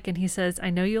I like. And he says, I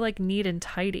know you like neat and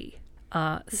tidy.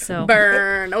 So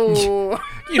Burn. Oh.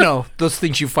 You know, those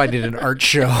things you find in an art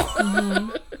show.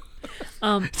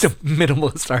 It's a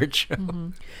minimalist art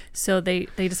show. So they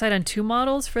decide on 2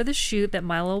 models for the shoot that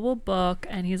Milo will book.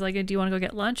 And he's like, do you want to go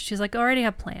get lunch? She's like, I already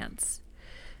have plans.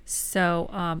 So,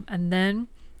 and then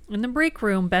in the break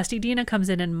room, Bestie Dina comes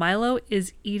in, and Milo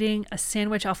is eating a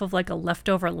sandwich off of like a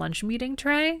leftover lunch meeting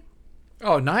tray.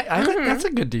 Oh, nice. I think that's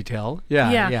a good detail.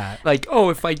 Yeah. Like,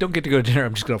 if I don't get to go to dinner,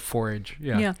 I'm just going to forage.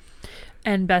 Yeah.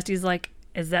 And Bestie's like,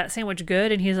 is that sandwich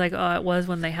good? And he's like, oh, it was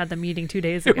when they had the meeting 2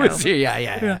 days It ago. was,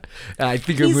 yeah. I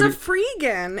think He's I'm a gonna,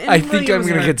 freegan. in I think I'm going to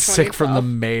Williamsburg, get sick from the 2012.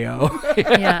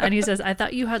 mayo. Yeah. And he says, I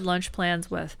thought you had lunch plans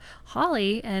with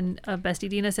Holly. And Bestie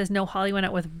Dina says, no, Holly went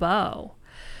out with Bo.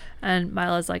 And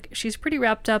Milo's like, she's pretty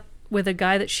wrapped up with a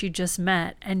guy that she just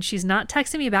met, and she's not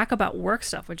texting me back about work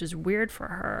stuff, which is weird for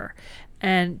her.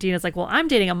 And Dina's like, well, I'm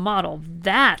dating a model.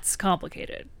 That's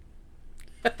complicated.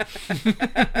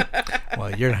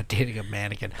 Well, you're not dating a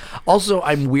mannequin. Also,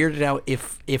 I'm weirded out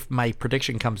if my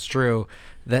prediction comes true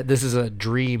that this is a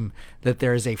dream, that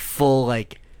there is a full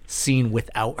like scene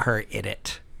without her in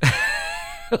it.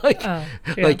 like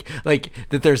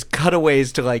that there's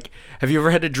cutaways to like, have you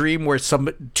ever had a dream where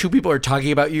 2 people are talking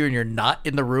about you and you're not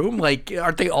in the room? Like,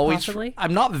 aren't they always? Possibly.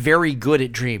 I'm not very good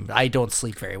at dreams. I don't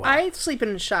sleep very well. I sleep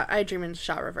in a shot. I dream in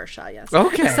shot, reverse shot, yes.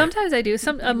 Okay. Sometimes I do.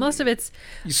 Most of it's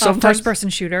Sometimes- first-person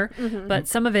shooter, but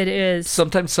some of it is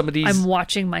Sometimes somebody's I'm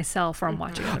watching myself or I'm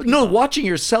watching other no people. watching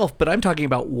yourself, but I'm talking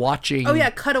about watching. Oh, yeah,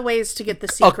 cutaways to get the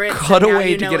secrets. cutaway and now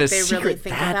you to know get what a they really secret.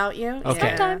 think That- about you. Okay.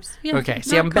 Yeah. Sometimes. Yeah. Okay,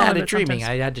 see, Not I'm bad common, at but dreaming.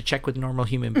 sometimes. I had to check with normal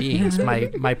human beings.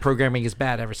 My programming is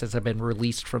bad ever since I've been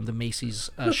released from the Macy's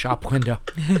shop window.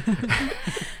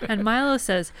 And Milo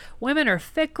says, women are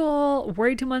fickle,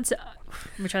 worried too much.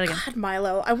 Let me try that again. God,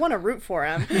 Milo, I want to root for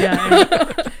him.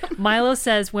 Yeah. Milo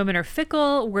says women are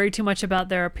fickle, worry too much about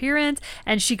their appearance,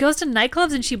 and she goes to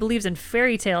nightclubs and she believes in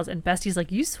fairy tales. And Bestie's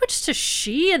like, you switched to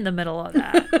she in the middle of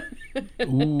that.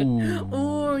 Ooh.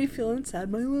 Oh, are you feeling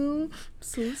sad, Milo? I'm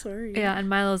so sorry. Yeah, and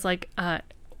Milo's like,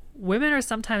 women are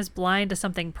sometimes blind to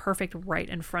something perfect right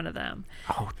in front of them.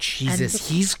 Oh, Jesus.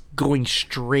 He's going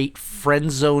straight friend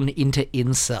zone into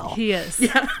incel. He is.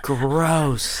 Yeah.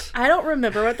 Gross. I don't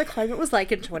remember what the climate was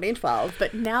like in 2012,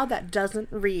 but now that doesn't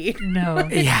read No.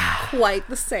 Yeah. quite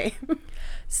the same.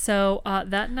 So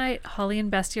that night, Holly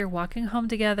and Bestie are walking home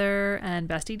together, and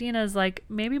Bestie Dina is like,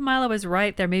 maybe Milo is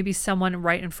right. There may be someone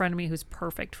right in front of me who's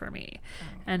perfect for me.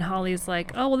 And Holly's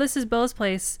like, oh, well, this is Bo's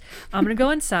place. I'm going to go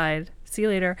inside. See you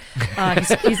later.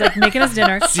 He's like making us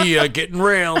dinner. See ya, getting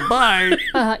railed. Bye.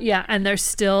 Yeah, and there's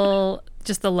still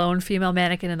just the lone female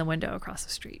mannequin in the window across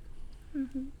the street.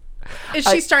 Is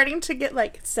she starting to get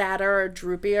like sadder or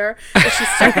droopier? Is she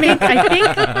starting? I think,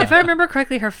 if I remember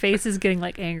correctly, her face is getting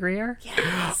like angrier.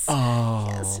 Yes. Oh.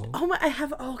 Yes. Oh my! I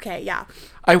have. Okay, yeah.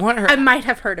 I want her. I might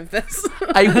have heard of this.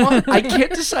 I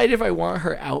can't decide if I want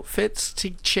her outfits to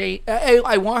change.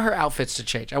 I want her outfits to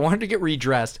change. I want her to get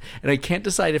redressed, and I can't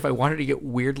decide if I want her to get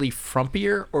weirdly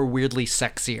frumpier or weirdly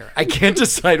sexier. I can't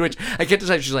decide which. I can't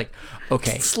decide. She's like,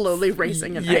 okay, Slowly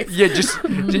raising a yeah, knife.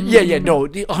 yeah, yeah, no,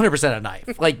 100% a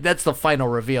knife. Like that's the final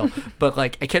reveal. But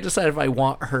like, I can't decide if I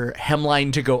want her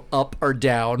hemline to go up or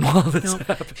down while this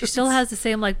happens. She still has the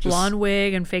same like blonde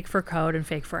wig and fake fur coat and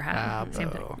fake fur hat. Same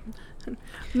thing.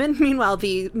 Meanwhile,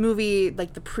 the movie,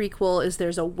 like the prequel, is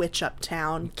there's a witch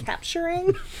uptown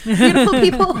capturing beautiful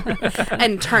people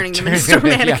and turning them into store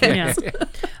mannequins.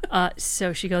 Yeah.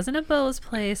 So she goes into Bo's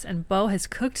place, and Bo has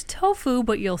cooked tofu,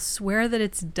 but you'll swear that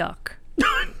it's duck,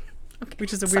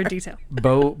 which is a weird detail.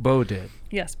 Bo did.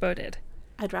 Yes, Bo did.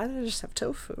 I'd rather just have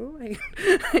tofu.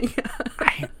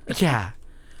 Yeah.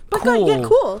 But cool. Yeah,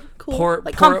 cool.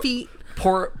 Like comfy.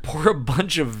 Pour a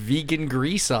bunch of vegan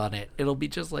grease on it. It'll be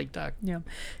just like duck. Yeah.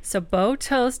 So Bo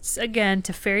toasts again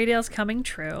to fairy tales coming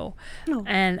true. Oh.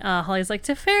 And Holly's like,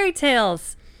 to fairy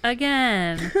tales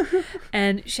again.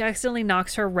 And she accidentally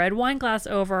knocks her red wine glass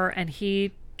over, and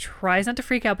he tries not to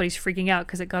freak out, but he's freaking out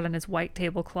because it got on his white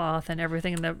tablecloth and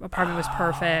everything in the apartment was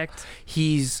perfect.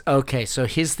 He's okay. So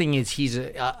his thing is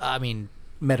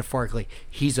metaphorically,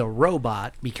 he's a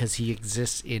robot because he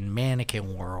exists in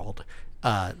mannequin world.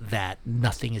 That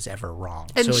nothing is ever wrong.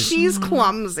 And so she's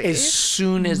clumsy. As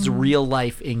soon as real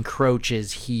life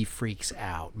encroaches, he freaks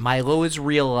out. Milo is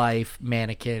real life.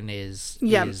 Mannequin is...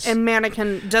 and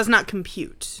mannequin does not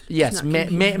compute. Yes,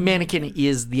 mannequin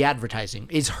is the advertising.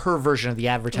 Is her version of the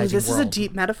advertising This world. is a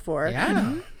deep metaphor.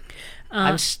 Yeah.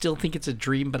 I still think it's a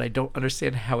dream, but I don't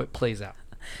understand how it plays out.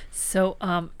 So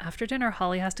after dinner,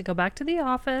 Holly has to go back to the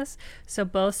office. So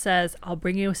Bo says, I'll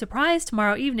bring you a surprise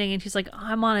tomorrow evening. And she's like,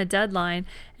 I'm on a deadline.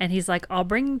 And he's like, I'll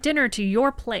bring dinner to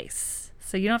your place,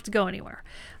 so you don't have to go anywhere.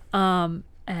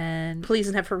 And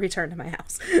please never return to my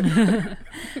house.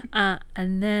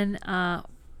 And then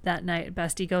that night,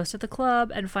 Bestie goes to the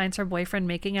club and finds her boyfriend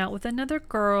making out with another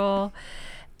girl.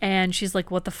 And she's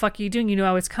like, what the fuck are you doing? You knew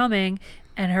I was coming.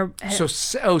 And her... So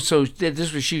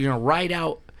this was she going to ride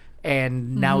out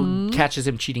and now catches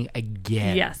him cheating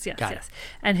again. Yes.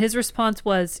 And his response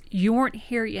was, you weren't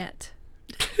here yet.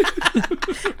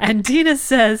 And Dina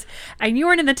says, and you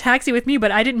weren't in the taxi with me,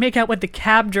 but I didn't make out with the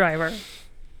cab driver.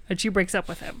 And she breaks up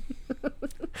with him.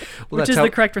 Which is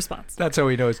the correct response. That's how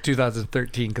we know it's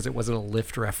 2013, because it wasn't a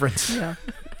Lyft reference. Yeah.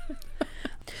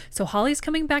 So Holly's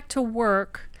coming back to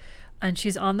work, and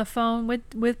she's on the phone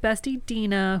with Bestie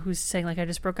Dina, who's saying, like, I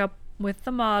just broke up with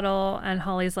the model. And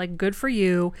Holly's like, good for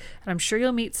you, and I'm sure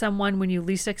you'll meet someone when you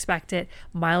least expect it.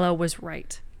 Milo was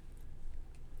right.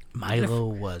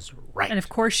 And of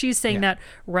course she's saying that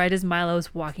right as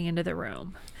Milo's walking into the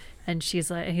room. And he's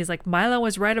like, Milo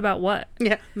was right about what?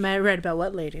 Yeah, right about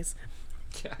what, ladies?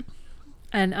 Yeah.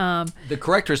 And the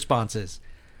correct response is,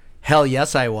 hell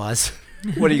yes, I was.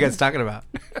 What are you guys talking about?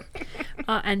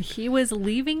 And he was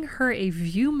leaving her a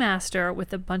Viewmaster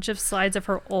with a bunch of slides of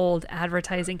her old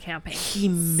advertising campaign. He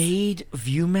made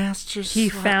Viewmasters? He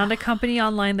found a company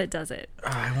online that does it.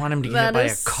 I want him to get hit by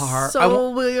a car. So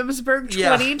Williamsburg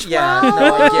 2012. Yeah,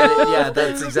 no, I get it. Yeah,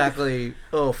 that's exactly.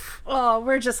 Oof. Oh,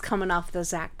 we're just coming off the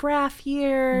Zach Braff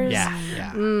years. Yeah.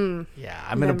 Yeah,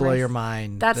 I'm going to blow your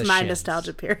mind. That's my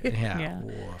nostalgia period. Yeah.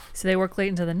 So they work late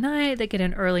into the night. They get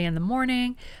in early in the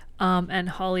morning. And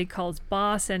Holly calls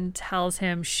boss and tells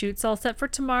him, shoot's all set for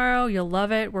tomorrow. You'll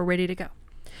love it. We're ready to go.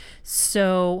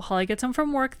 So Holly gets home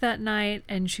from work that night,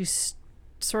 and she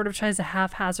sort of tries to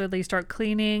haphazardly start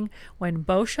cleaning when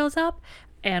Bo shows up.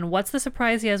 And what's the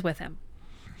surprise he has with him?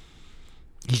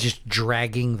 He's just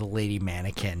dragging the lady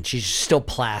mannequin. She's still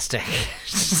plastic.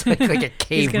 She's like a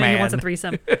caveman. He wants a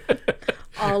threesome.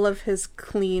 All of his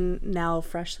clean, now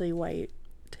freshly white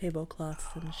tablecloths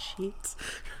and sheets.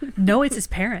 No, it's his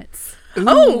parents.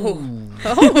 Oh.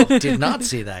 Did not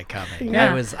see that coming.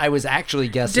 Yeah. I was actually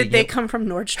guessing. Did they come from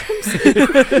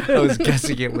Nordstrom's? I was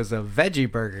guessing it was a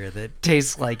veggie burger that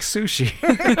tastes like sushi.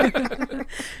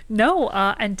 No,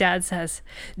 and Dad says,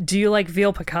 do you like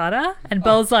veal piccata? And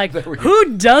Bo's like,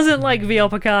 who doesn't like veal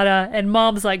piccata? And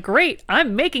Mom's like, great,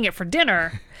 I'm making it for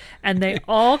dinner. And they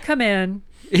all come in.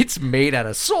 It's made out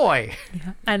of soy.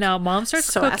 And now Mom starts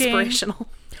so cooking. Aspirational.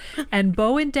 And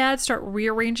Bo and Dad start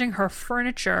rearranging her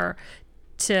furniture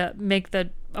to make the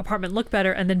apartment look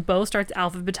better. And then Bo starts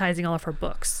alphabetizing all of her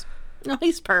books. No,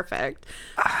 he's perfect.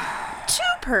 Too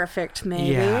perfect,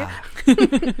 maybe. Yeah.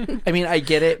 I mean, I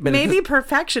get it, but Maybe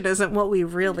perfection isn't what we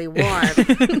really want. at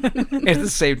the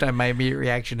same time, my immediate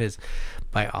reaction is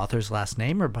by author's last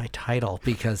name or by title,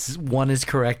 because one is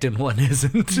correct and one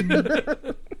isn't.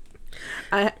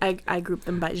 I group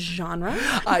them by genre.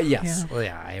 Yes. Yeah. Well,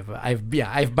 yeah.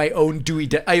 I have my own Dewey.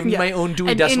 I have my own Dewey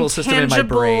And Decimal System in my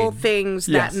intangible brain. things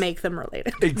Yes. that make them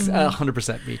related.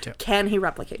 100% me too. Can he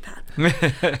replicate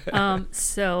that?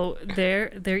 So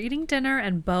they're eating dinner,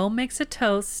 and Bo makes a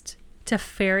toast to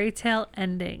fairy tale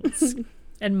endings.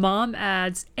 And Mom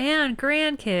adds, and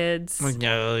grandkids.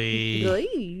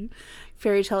 Really?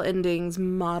 Fairy tale endings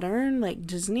modern, like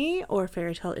Disney, or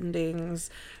fairy tale endings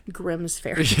Grimm's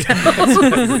fairy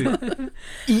tale?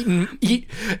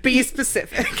 Be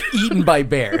specific. Eaten by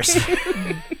bears.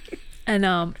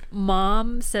 And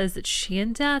Mom says that she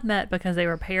and Dad met because they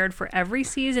were paired for every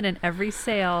season and every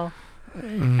sale.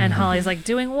 And Holly's like,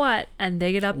 doing what? And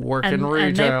they get up Working and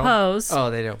retail. they pose. Oh,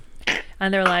 they do.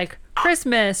 And they're like,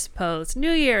 Christmas pose,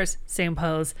 New Year's, same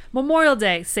pose, Memorial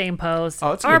Day, same pose,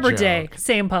 Oh, it's a good Arbor Day, joke.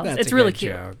 same pose. That's It's a really good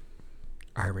cute. joke.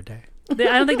 Arbor Day. I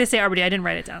don't think they say Arbor Day. I didn't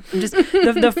write it down. Just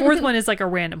the fourth one is like a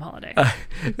random holiday.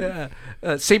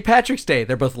 St. Patrick's Day.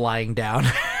 They're both lying down.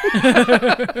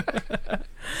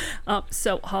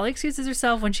 So Holly excuses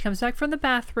herself when she comes back from the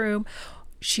bathroom.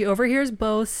 She overhears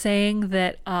Bo saying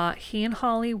that he and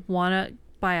Holly want to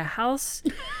buy a house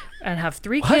and have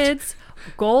 3 kids,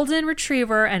 a golden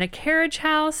retriever, and a carriage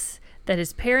house that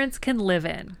his parents can live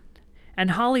in.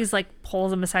 And Holly's like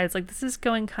pulls him aside. It's like, this is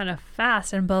going kind of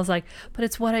fast. And Bo's like, but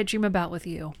it's what I dream about with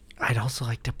you. I'd also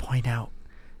like to point out,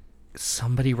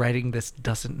 somebody writing this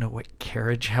doesn't know what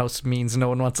carriage house means. No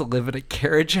one wants to live in a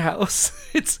carriage house.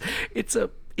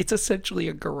 It's essentially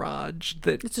a garage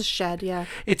that It's a shed, yeah.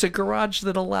 it's a garage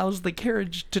that allows the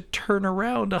carriage to turn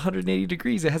around 180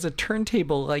 degrees. It has a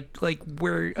turntable like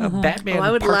where Batman Oh, I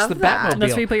would parks love the that. Batmobile.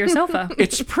 That's where you put your sofa.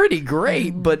 It's pretty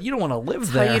great, but you don't want to live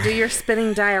How there. you do your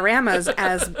spinning dioramas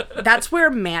that's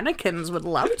where mannequins would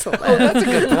love to live. Oh, that's a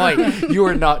good point. You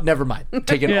are not. Never mind.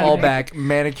 Take it all back.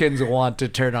 Mannequins want to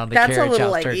turn on the That's a carriage little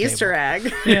house like turntable. Easter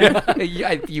egg.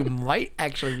 Yeah, you might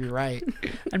actually be right.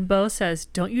 And Bo says,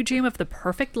 don't you dream of the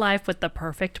perfect life with the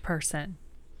perfect person?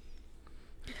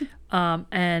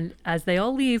 And as they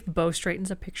all leave, Bo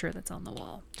straightens a picture that's on the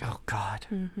wall. Oh God,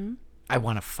 I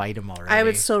want to fight him already. I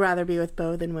would still rather be with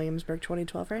Bo than Williamsburg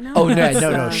 2012 right now. Oh no, That's,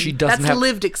 no! She doesn't That's have.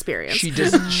 lived experience. She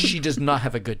does. She does not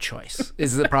have a good choice.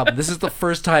 Is the problem? This is the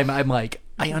first time I'm like,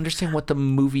 I understand what the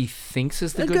movie thinks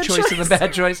is the good choice and the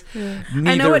bad choice. Neither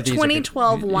I know of what these are good.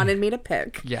 2012 wanted me to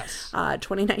pick. Yes.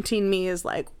 2019 me is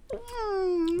like,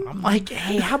 I'm like,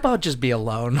 hey, how about just be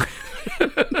alone?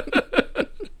 I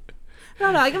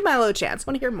don't know. I give Milo a chance.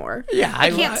 I want to hear more. Yeah, I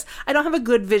can't. I don't have a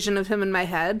good vision of him in my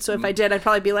head. So if I did, I'd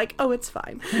probably be like, "Oh, it's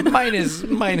fine." Mine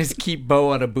is keep Bo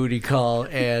on a booty call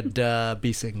and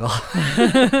be single.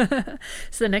 So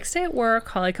the next day at work,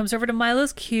 Holly comes over to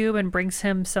Milo's cube and brings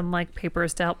him some like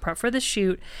papers to help prep for the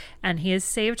shoot, and he has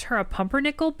saved her a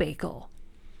pumpernickel bagel,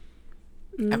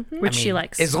 which she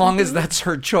likes. As long as that's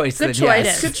her choice, then choice.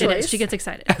 yes. Good It is. choice. She gets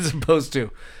excited. As opposed to,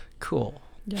 cool.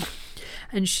 Yeah.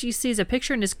 And she sees a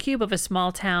picture in his cube of a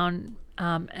small town.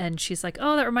 And she's like,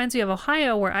 oh, that reminds me of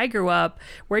Ohio where I grew up.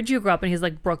 Where'd you grow up? And he's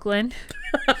like, Brooklyn.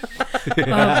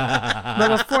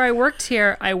 But before I worked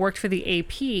here, I worked for the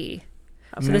AP.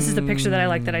 So this is the picture that I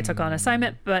like that I took on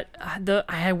assignment. But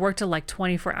I had worked to like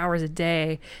 24 hours a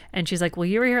day. And she's like, well,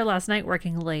 you were here last night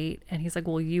working late. And he's like,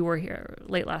 well, you were here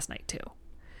late last night too.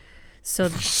 So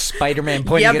Spider-Man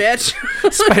pointing Yeah, at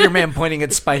bitch. Spider-Man pointing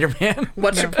at Spider-Man.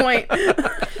 What's your point?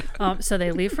 so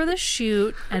they leave for the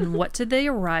shoot. And what did they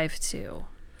arrive to?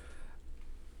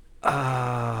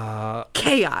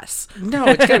 Chaos, No,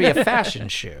 it's gotta be a fashion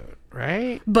shoot,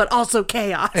 right? but also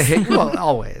chaos. Well,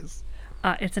 always.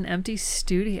 It's an empty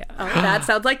studio. Oh, that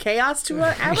sounds like chaos to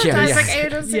an advertising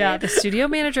agency. Yeah, the studio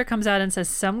manager comes out and says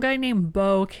some guy named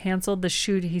Bo canceled the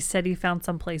shoot. He said he found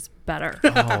someplace better.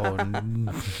 Oh,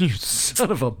 you son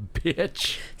of a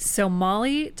bitch. So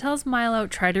Molly tells Milo,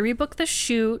 try to rebook the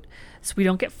shoot so we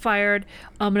don't get fired.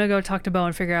 I'm going to go talk to Bo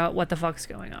and figure out what the fuck's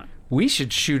going on. We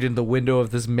should shoot in the window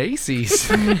of this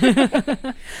Macy's.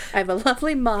 I have a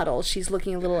lovely model. She's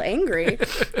looking a little angry.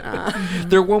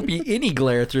 There won't be any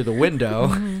glare through the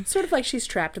window. Sort of like she's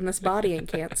trapped in this body and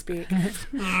can't speak.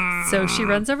 So she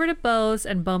runs over to Bo's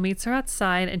and Bo meets her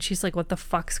outside and she's like, what the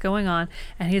fuck's going on?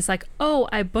 And he's like, oh,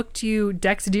 I booked you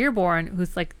Dex Dearborn,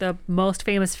 who's like the most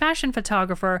famous fashion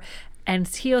photographer, and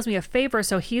he owes me a favor,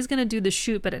 so he's going to do the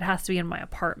shoot, but it has to be in my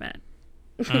apartment.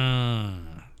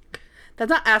 That's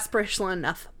not aspirational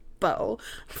enough, Bo,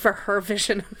 for her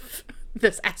vision of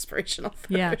this aspirational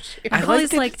photo Yeah. shoot. And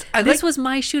Holly's like like, that- this was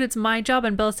my shoot. It's my job.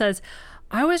 And Bill says,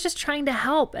 I was just trying to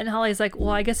help. And Holly's like, well,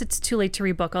 I guess it's too late to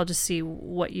rebook. I'll just see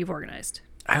what you've organized.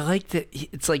 I like that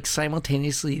it's like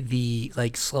simultaneously the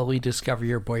like slowly discover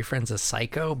your boyfriend's a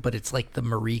psycho, but it's like the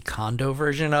Marie Kondo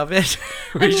version of it.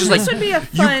 Where he's just this like, would be a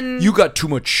fun... you got too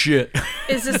much shit.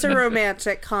 Is this a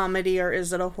romantic comedy or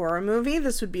is it a horror movie?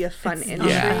 This would be a fun entry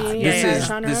Yeah, yeah.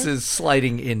 genre. this is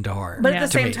sliding into horror. But Yeah. at the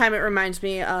to same me. time, it reminds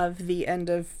me of the end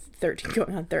of 13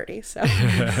 going on 30. So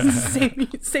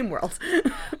same world.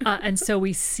 And so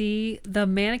we see the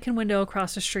mannequin window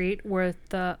across the street where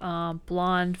the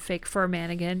blonde fake fur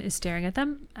mannequin is staring at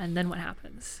them. And then what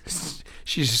happens?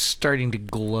 She's just starting to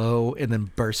glow and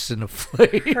then bursts into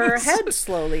flames. Her head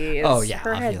slowly is, Oh yeah,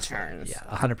 her head obviously. turns. Yeah,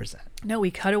 100%. No,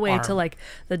 we cut away to Arm. like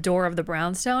the door of the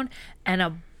brownstone and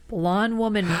a blonde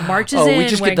woman marches Oh, in we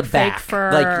just get wearing the fake back.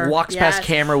 fur. Like walks past Yes.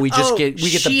 camera, we just Oh, get the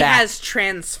she back. has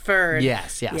transferred.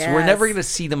 Yes. Yes. We're never going to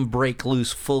see them break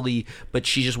loose fully, but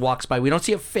she just walks by. We don't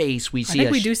see a face. We see think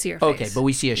a we do see her Okay, face. but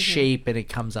we see a shape and it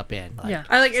comes up in. Like, Yeah.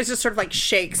 I like it's just sort of like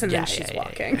shakes and Yeah, then she's yeah,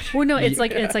 walking. Well, no, it's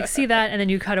like see that, and then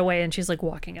you cut away, and she's like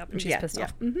walking up, and she's pissed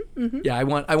off. Yeah, I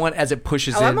want as it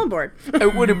pushes Oh, in. I'm on board.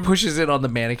 When it pushes in on the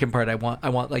mannequin part, I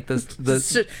want like the Just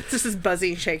this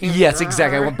buzzy shaking. yes,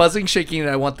 exactly. I want buzzing, shaking, and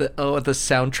I want the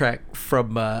soundtrack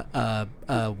from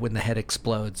when the head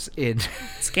explodes in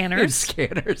Scanners.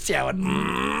 Scanners. Yeah. I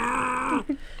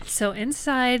want- So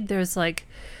inside, there's like,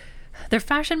 they're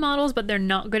fashion models, but they're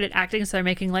not good at acting, so they're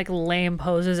making like lame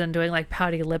poses and doing like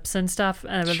pouty lips and stuff.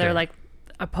 And Sure. they're like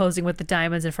posing with the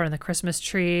diamonds in front of the Christmas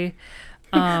tree.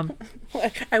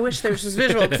 I wish there was this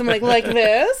visual. Something like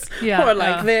this, Yeah, or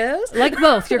like this. Like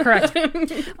both, you're correct.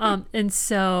 And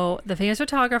so the famous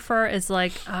photographer is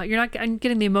like, "You're not. I'm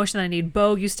getting the emotion I need.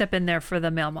 Bo, you step in there for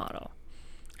the male model."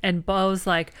 And Bo's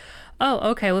like,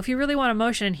 "Oh, okay. Well, if you really want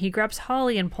emotion," and he grabs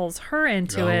Holly and pulls her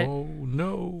into it. Oh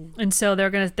no. And so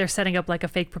they're setting up like a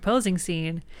fake proposing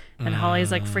scene, and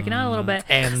Holly's like freaking out a little bit.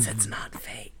 And It's not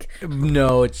fake.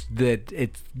 no, it's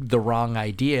the wrong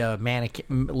idea.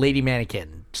 Lady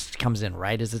mannequin just comes in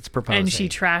right as it's proposing. And she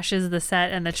trashes the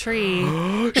set and the tree.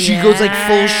 She goes like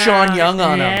full Sean Young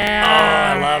on him. Yeah.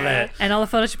 Oh, I love it. And all the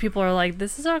photo shoot people are like,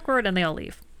 "This is awkward," and they all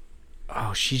leave.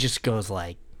 Oh, she just goes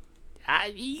like, I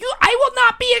will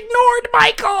not be ignored,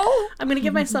 Michael. I'm gonna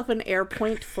give myself an air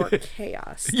point for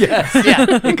chaos. Yes,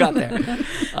 yeah, you got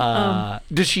there.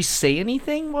 Does she say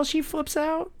anything while she flips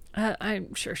out?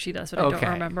 I'm sure she does, but I don't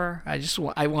remember.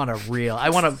 I want a real. I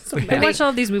want I watched all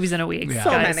of these movies in a week. Yeah. So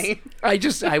guys. many.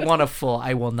 I want a full.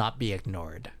 I will not be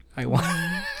ignored. I want.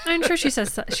 I'm sure she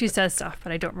says stuff,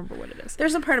 but I don't remember what it is.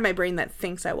 There's a part of my brain that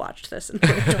thinks I watched this in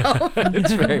 2012.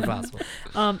 It's very possible.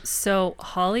 So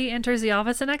Holly enters the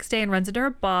office the next day and runs into her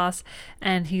boss,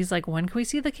 and he's like, "When can we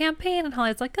see the campaign?" And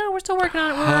Holly's like, "Oh, we're still working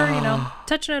on it. We're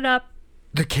touching it up."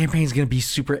 The campaign's gonna be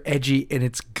super edgy, and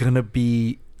it's gonna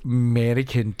be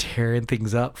mannequin tearing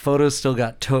things up. Photos still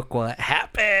got took while it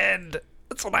happened.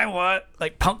 That's what I want.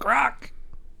 Like punk rock.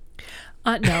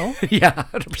 No. Yeah,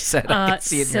 100%. I can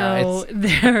see it in your eyes. So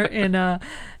they're in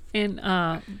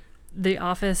the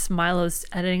office. Milo's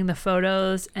editing the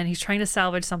photos, and he's trying to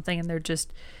salvage something, and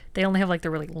they only have like the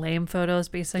really lame photos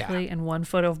basically, and one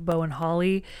photo of Bo and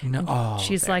Holly. No, And oh,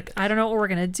 she's there like, "I don't know what we're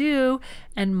gonna do,"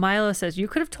 and Milo says, "You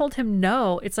could have told him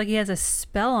no. It's like he has a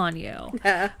spell on you."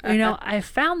 I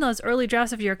found those early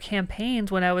drafts of your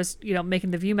campaigns when I was,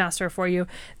 making the Viewmaster for you.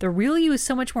 The real you is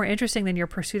so much more interesting than your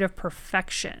pursuit of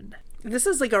perfection. This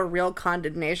is like a real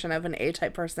condemnation of an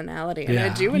A-type personality, and I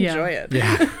Yeah. do enjoy it.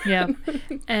 Yeah. Yeah.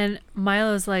 And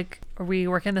Milo's like, "Are we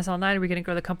working this all night? Are we going to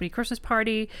go to the company Christmas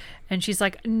party?" And she's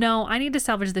like, "No, I need to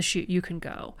salvage the shoot. You can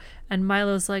go." And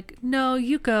Milo's like, "No,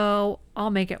 you go. I'll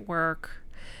make it work."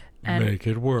 And Make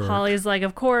it work. Holly's like,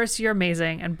 "Of course, you're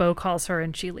amazing." And Bo calls her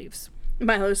and she leaves.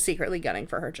 Milo's secretly gunning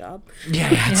for her job.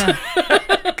 Yeah.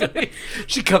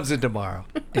 She comes in tomorrow.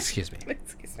 Excuse me.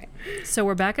 Excuse me. So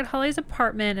we're back at Holly's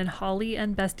apartment, and Holly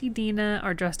and Bestie Dina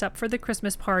are dressed up for the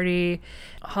Christmas party.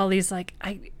 Holly's like,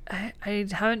 I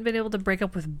haven't been able to break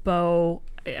up with Bo.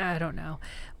 I don't know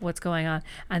what's going on.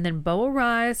 And then Bo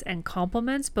arrives and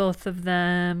compliments both of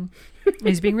them.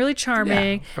 He's being really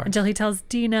charming Yeah, of course. until he tells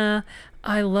Dina,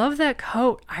 "I love that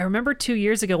coat. I remember 2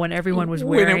 years ago when everyone was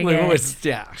wearing it."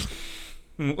 Yeah.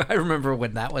 I remember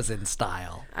when that was in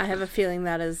style. I have a feeling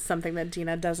that is something that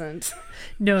Dina doesn't.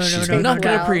 No, She's no, not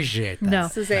going to Well, appreciate that. No.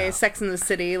 This is a Sex in the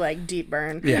City, like, deep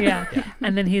burn. Yeah. Yeah.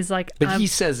 And then he's like, But he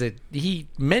says it, he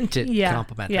meant it Yeah,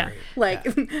 complimentary. yeah. Like,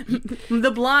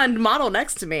 the blonde model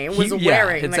next to me was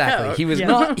wearing exactly. the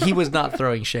coat. He was not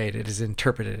throwing shade. It is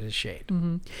interpreted as shade.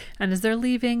 and as they're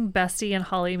leaving, Bestie and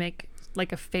Holly make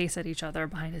like a face at each other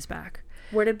behind his back.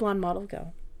 Where did blonde model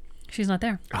go? She's not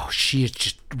there. Oh, she is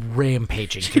just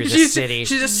rampaging through the city.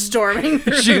 She's just storming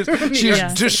through. She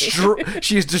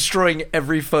is destroying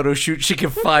every photo shoot she can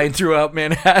find throughout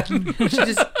Manhattan. She's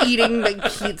just eating like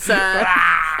pizza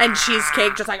and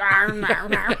cheesecake, just like.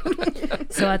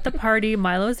 So at the party,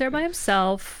 Milo's there by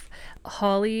himself.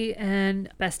 Holly and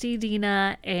Bestie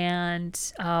Dina and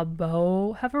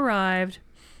Bo have arrived,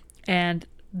 and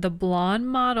the blonde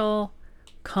model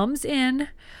comes in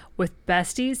with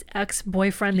Bestie's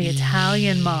ex-boyfriend, the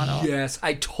Italian model. Yes,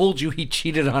 I told you he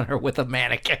cheated on her with a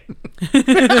mannequin.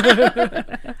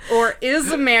 Or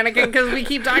is a mannequin, because we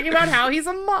keep talking about how he's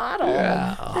a model.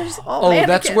 There's all Oh,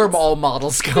 that's where mannequins. all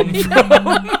models come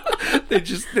from. they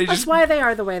just That's why they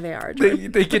are the way they are. Drew.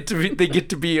 they get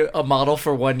to be a model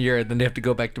for 1 year and then they have to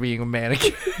go back to being a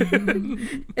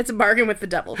mannequin. It's a bargain with the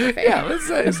devil for fame. Yeah,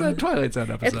 it's a Twilight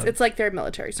Zone episode. It's like their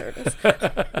military service.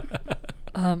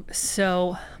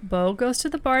 So Bo goes to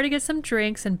the bar to get some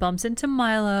drinks and bumps into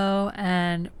Milo,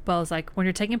 and Bo's like, when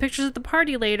you're taking pictures at the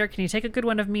party later, can you take a good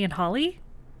one of me and Holly?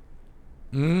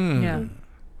 Yeah.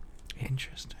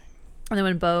 Interesting. And then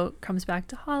when Bo comes back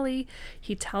to Holly,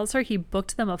 he tells her he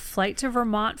booked them a flight to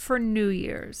Vermont for New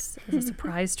Year's as a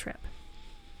surprise trip.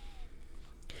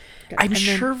 I'm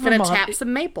sure Gonna Vermont. tap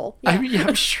some maple.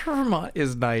 I'm sure Vermont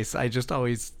is nice. I just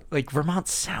always like Vermont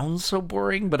sounds so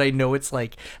boring, but I know it's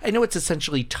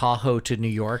essentially Tahoe to New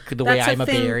York. The way That's a I'm a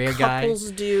thing Bay Area guy. couples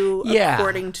do, Yeah.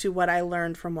 according to what I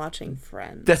learned from watching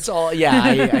Friends. That's all. Yeah,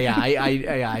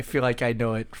 I feel like I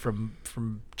know it from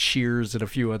Cheers and a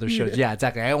few other shows. Yeah,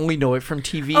 exactly. I only know it from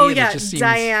TV. Oh and yeah, it just seems,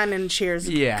 Diane and Cheers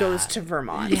Yeah. goes to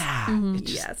Vermont. Yeah, it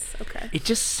just, Yes. Okay. it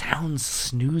just sounds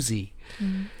snoozy.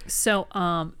 So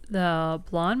the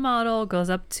blonde model goes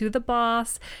up to the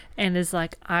boss and is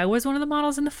like, I was one of the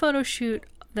models in the photo shoot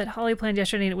that Holly planned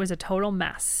yesterday, and it was a total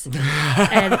mess.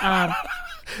 And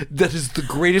That is the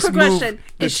greatest Quick move. question: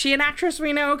 is she an actress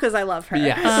we know? Because I love her.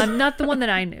 Yes. not the one that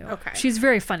I knew. Okay. She's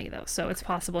very funny though, so it's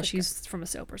possible she's from a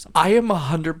soap or something. I am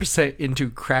 100% into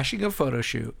crashing a photo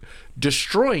shoot,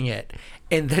 destroying it,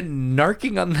 and then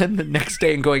narking on them the next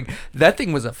day and going, that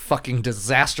thing was a fucking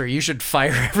disaster. You should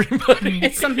fire everybody.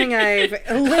 It's something I've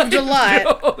lived a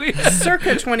lot. Oh, yeah.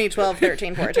 Circa 2012,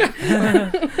 13, 14.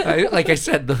 Like I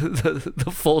said,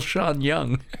 the full Sean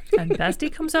Young. And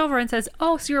Bestie comes over and says,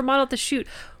 oh, so you're a model at the shoot.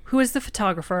 Who is the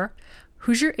photographer?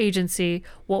 Who's your agency?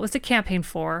 What was the campaign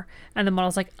for? And the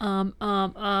model's like,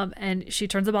 and she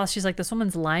turns to the boss. She's like, this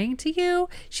woman's lying to you.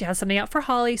 She has something out for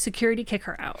Holly. Security, kick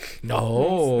her out.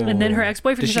 No. And then her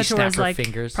ex-boyfriend Does comes she up to her and snap is her like,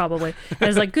 fingers? probably. And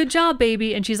is like, good job,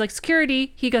 baby. And she's like,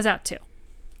 security, he goes out too.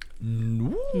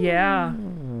 Yeah.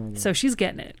 So she's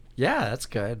getting it. Yeah, that's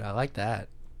good. I like that.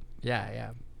 Yeah.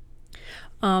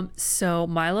 So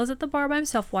Milo's at the bar by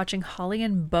himself watching Holly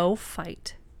and Bo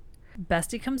fight.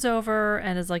 Bestie comes over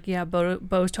and is like, yeah,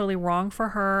 Bo's totally wrong for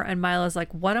her. And Milo's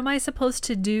like, what am I supposed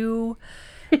to do?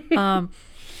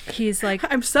 He's like,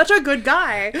 I'm such a good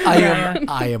guy.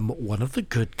 I am one of the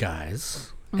good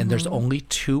guys, and there's only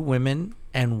 2 women,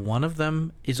 and one of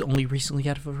them is only recently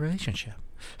out of a relationship.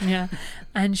 yeah.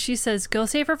 And she says, go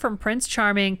save her from Prince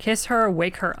Charming, kiss her,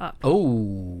 wake her up.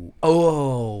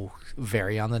 Oh,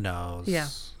 very on the nose. Yeah.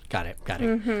 Got it.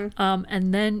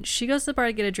 And then she goes to the bar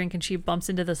to get a drink and she bumps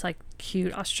into this like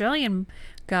cute Australian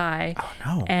guy. Oh,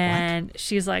 no. What? And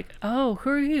she's like, oh,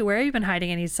 who are you? Where have you been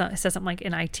hiding? And he says something like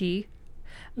in IT.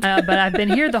 But I've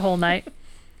been here the whole night.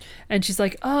 And she's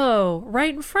like, oh,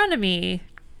 right in front of me.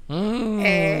 I'm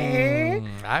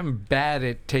bad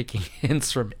at taking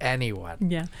hints from anyone.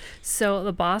 Yeah. So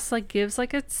the boss like gives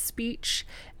like a speech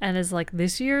and is like,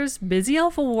 this year's Busy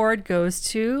Elf Award goes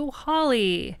to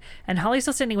Holly. And Holly's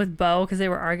still standing with Bo because they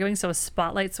were arguing. So a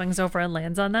spotlight swings over and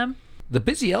lands on them. The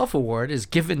Busy Elf Award is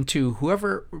given to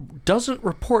whoever doesn't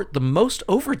report the most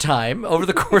overtime over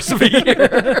the course of a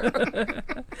year.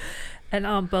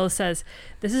 And Bo says,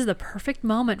 this is the perfect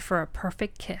moment for a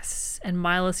perfect kiss. And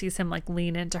Milo sees him like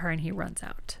lean into her and he runs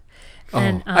out.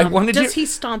 And I wanted Does to, he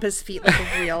stomp his feet like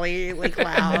really like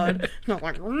loud? Not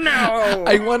like no.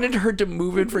 I wanted her to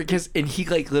move in for a kiss, and he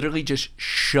like literally just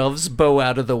shoves Bo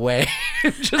out of the way. I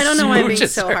don't know why I'm being smooches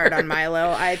so her. hard on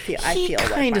Milo. I feel what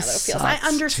Milo kinda feels. I sucks,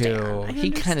 understand. too. I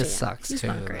He kind of understand. sucks He's too.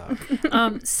 not great.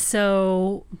 though.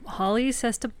 So Holly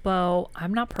says to Bo,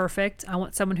 I'm not perfect. I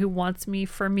want someone who wants me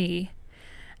for me.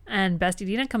 And Bestie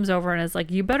Dina comes over and is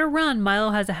like, you better run.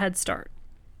 Milo has a head start.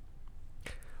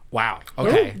 Wow.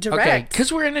 Okay. direct. Okay.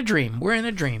 Because we're in a dream. We're in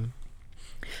a dream.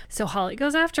 So Holly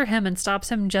goes after him and stops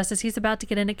him just as he's about to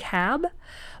get in a cab.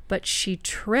 But she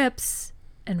trips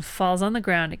and falls on the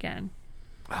ground again.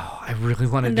 Oh, I really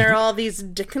wanted And there are to. all these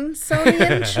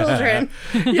Dickinsonian children.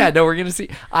 Yeah, no, we're gonna see.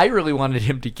 I really wanted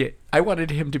him to get. I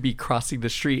wanted him to be crossing the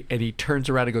street, and he turns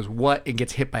around and goes, "What?" and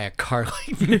gets hit by a car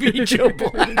like maybe Joe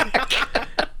Black.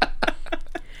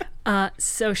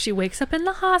 So she wakes up in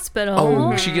the hospital.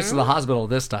 Oh, she gets to the hospital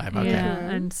this time. Okay. Yeah.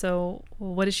 And so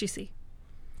what does she see?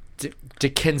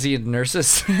 Dickensian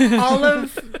nurses.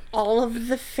 all of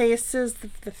the faces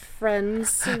of the friends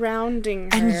surrounding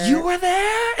her. And you were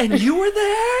there, and you were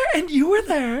there, and you were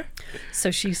there. So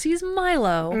she sees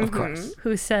Milo, Of course.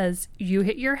 who says, you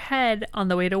hit your head on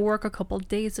the way to work a couple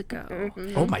days ago.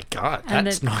 Oh my God, And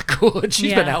that's the- not good.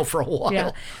 She's been Yeah. out for a while.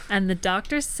 Yeah. And the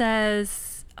doctor says,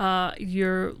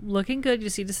 you're looking good. You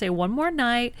just need to stay one more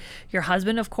night. Your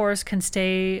husband, of course, can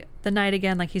stay the night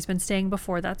again like he's been staying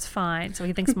before. That's fine. So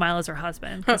he thinks Milo's her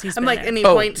husband. 'cause he's I'm been like, there. and he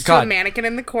Oh, points to God. a mannequin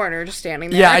in the corner, just standing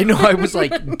there. Yeah, I know. I was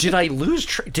like, did I lose?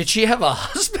 Did she have a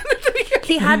husband?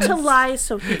 He had to lie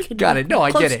so he could. Got be it. No, I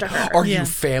close get it. to her. Are Yeah. you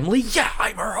family? Yeah,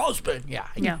 I'm her husband. Yeah.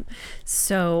 Yeah.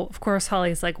 So, of course,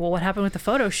 Holly's like, well, what happened with the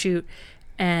photo shoot?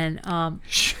 And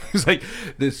She was like,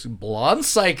 this blonde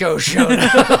psycho showed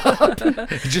up.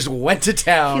 Just went to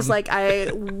town. He's like,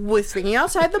 I was thinking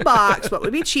outside the box. What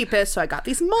would be cheapest? So I got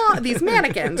these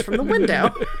mannequins from the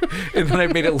window. and then I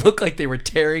made it look like they were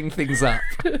tearing things up.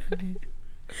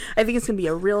 I think it's gonna be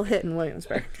a real hit in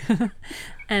Williamsburg.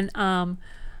 and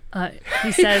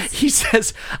he says, He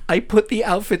says, I put the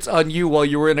outfits on you while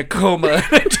you were in a coma and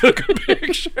I took a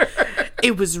picture.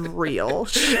 It was real.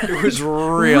 It was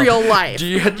real. Real life.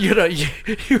 You had, you were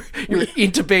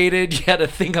intubated. You had a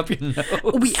thing up your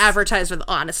nose. We advertised with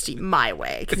honesty my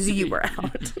way because you were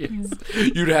out. Yes.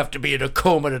 You'd have to be in a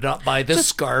coma to not buy this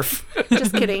scarf.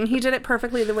 Just kidding. He did it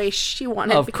perfectly the way she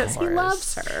wanted Of because he course.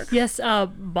 loves her. yes,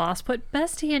 boss put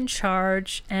Bestie in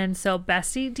charge. And so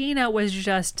Bestie Dina was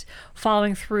just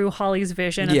following through Holly's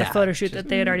vision of Yeah, the photo shoot that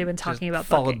they had already been talking about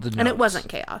booking. Followed the And it notes. wasn't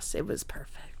chaos. It was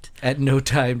perfect. At no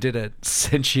time did a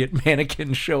sentient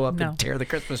mannequin show up No. and tear the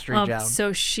Christmas tree down.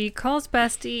 So she calls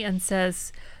Bestie and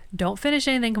says, don't finish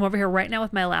anything. Come over here right now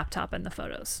with my laptop and the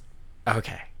photos.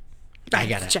 Okay. I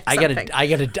Check gotta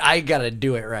something.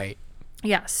 do it right.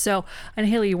 Yeah. So, and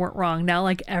Haley, you weren't wrong. Now,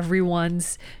 like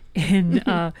everyone's in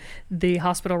the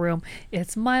hospital room.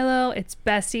 It's Milo, it's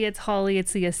Bestie, it's Holly,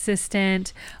 it's the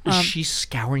assistant. Is she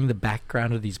scouring the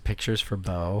background of these pictures for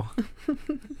Bo?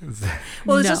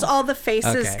 Well, it's No. just all the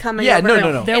faces Okay. coming Yeah, over.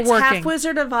 no. They're it's working. half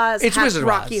Wizard of Oz, It's half Wizard of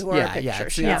Rocky Oz. Horror Yeah,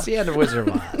 Picture yeah. Show. It's the end of Wizard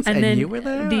of Oz. And then you were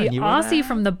there. the and you were Aussie there.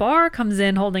 from the bar comes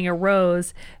in holding a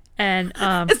rose. And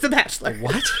It's The Bachelor.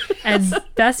 What? and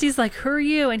Bestie's like, who are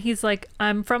you? And he's like,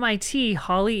 I'm from IT.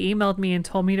 Holly emailed me and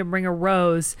told me to bring a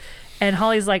rose. And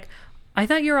Holly's like, I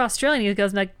thought you were Australian. He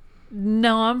goes like,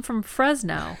 no, I'm from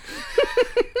Fresno.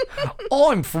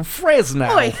 Oh, I'm from Fresno.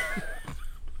 Oi.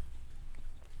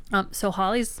 So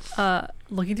Holly's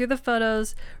looking through the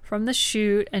photos from the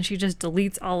shoot and she just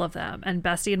deletes all of them. And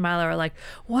Bestie and Milo are like,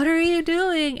 what are you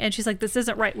doing? And she's like, this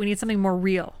isn't right. We need something more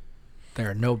real. There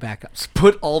are no backups.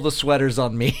 Put all the sweaters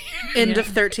on me. End of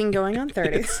 13 going on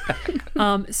 30.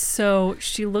 So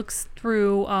she looks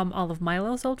through all of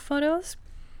Milo's old photos.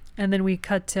 And then we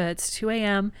cut to it's 2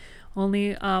 a.m.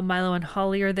 Only Milo and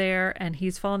Holly are there, and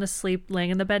he's fallen asleep, laying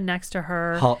in the bed next to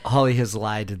her. Holly has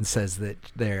lied and says that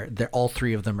they're all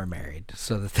three of them are married.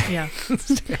 So that they, Yeah.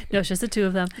 No, it's just the two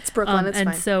of them. It's Brooklyn, it's and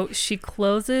fine. so she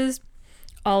closes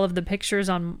all of the pictures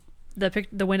on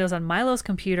the windows on Milo's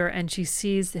computer, and she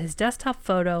sees his desktop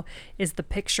photo is the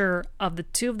picture of the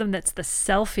two of them. That's the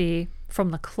selfie from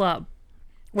the club,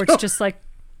 where it's just like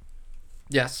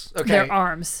yes. Okay. their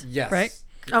arms. Yes. Right.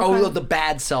 Oh, the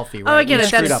bad selfie. Right? Oh, I get We it.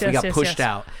 screwed That's- up. We got yes, pushed yes.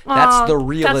 out. That's the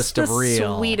realest That's of the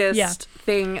real. sweetest Yeah.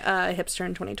 thing hipster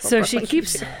in 2012. So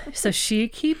Brooklyn she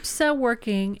keeps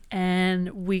working, and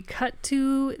we cut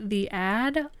to the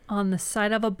ad on the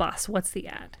side of a bus. What's the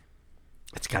ad?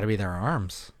 It's got to be their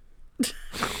arms.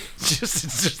 It's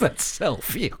just that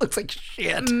selfie. It looks like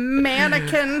shit.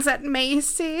 Mannequins at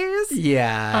Macy's.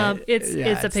 Yeah.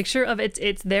 It's a picture of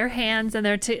it's their hands and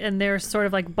they're sort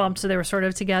of like bumped, so they were sort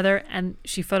of together, and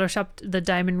she photoshopped the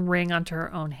diamond ring onto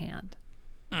her own hand.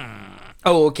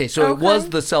 Oh, okay. So it was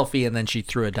the selfie, and then she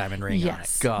threw a diamond ring on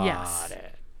it. Got yes.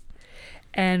 it.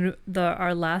 And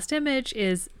our last image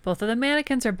is both of the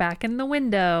mannequins are back in the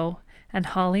window, and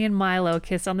Holly and Milo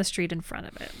kiss on the street in front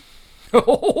of it.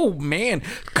 Oh man,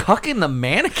 cucking the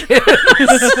mannequin.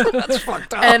 That's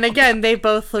fucked up. And again, they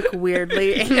both look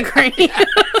weirdly angry.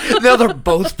 No, they're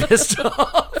both pissed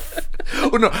off.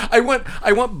 Oh no, I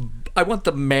want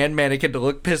the man mannequin to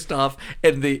look pissed off,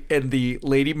 and the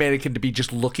lady mannequin to be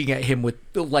just looking at him with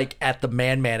like at the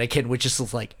man mannequin, which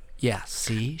is like, yeah,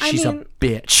 see, she's a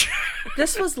bitch.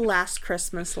 This was Last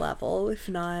Christmas level, if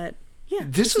not. Yeah,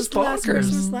 This is the Last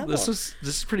Christmas bonkers. level. This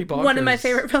is pretty bonkers. One of my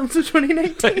favorite films of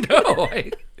 2019. I know.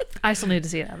 I still need to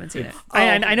see it. I haven't seen it.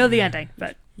 I know the ending,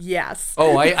 but Yes.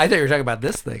 Oh, I thought you were talking about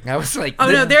this thing. I was like,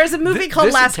 Oh, no, there's a movie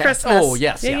called Last Christmas. Oh,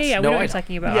 yes, yes. yeah. We No, know what I you're know.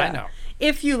 talking about. Yeah. I know.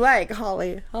 If you like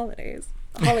Holly and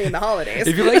the Holidays.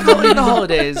 If you like Holly in the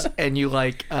Holidays and you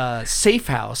like Safe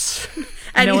House,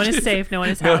 And No you one is just- safe. No one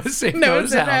is no house. one's safe, No no one's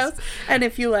one's in house. house. And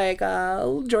if you like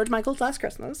George Michael's Last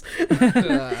Christmas.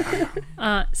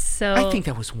 So I think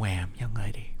that was Wham, young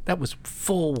lady. That was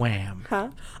full Wham. Huh?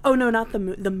 Oh no, not the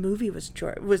the movie was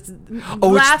George Oh,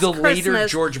 Last it's the later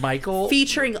Christmas, George Michael,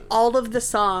 featuring all of the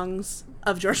songs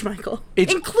of George Michael,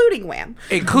 It's- including Wham.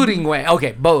 including Wham.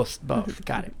 Okay, both.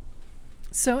 Got it.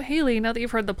 So Haley, now that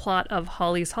you've heard the plot of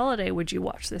Holly's Holiday, would you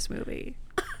watch this movie?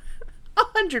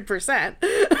 100%.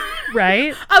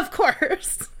 Right? Of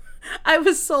course. I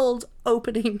was sold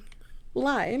opening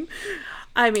line.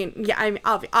 I mean, yeah, I mean,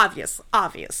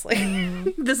 obviously.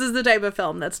 This is the type of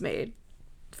film that's made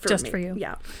Just me. for you.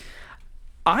 Yeah.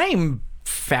 I'm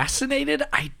fascinated.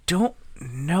 I don't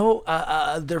know.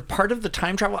 They're part of the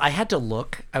time travel. I had to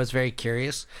look. I was very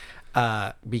curious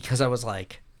because I was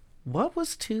like, what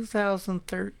was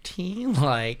 2013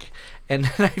 like? And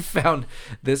then I found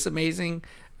this amazing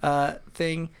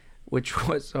thing, which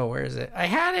was, oh, where is it? I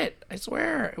had it. I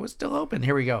swear. It was still open.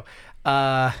 Here we go.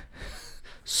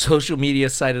 Social media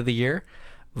site of the year,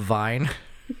 Vine.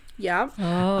 Yeah.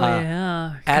 Oh yeah.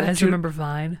 You guys Attitude- remember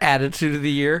Vine? Attitude of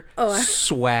the year,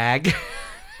 Swag.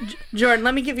 Jordan,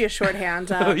 let me give you a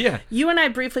shorthand. Oh, yeah. You and I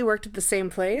briefly worked at the same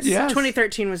place. Yes.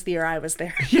 2013 was the year I was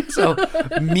there. So,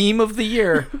 meme of the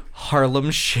year,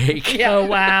 Harlem Shake. Oh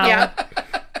wow. Yeah.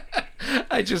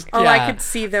 I just, Oh, yeah. I could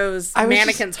see those I was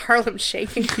mannequins Harlem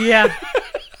shaking. Yeah.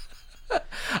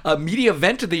 Media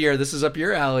event of the year. This is up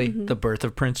your alley. The birth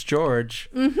of Prince George.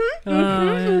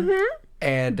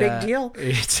 And Big deal.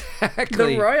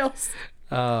 Exactly. The Royals.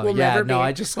 Oh will yeah, never no, be.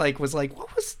 I just like was like,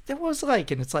 what was that was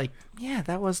like? And it's like, yeah,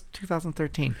 that was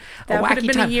 2013. That a would have wacky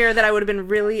been time. a year that I would have been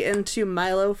really into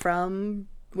Milo from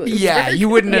Yeah, you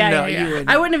wouldn't have Yeah, known. yeah, You yeah. wouldn't,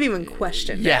 I wouldn't have even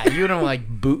questioned it. yeah, you wouldn't have like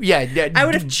boo. Yeah, I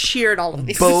would have cheered all of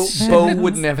these. Bo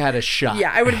wouldn't have had a shot.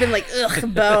 Yeah, I would have been like,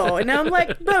 ugh, Bo. And now I'm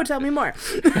like, Bo, tell me more.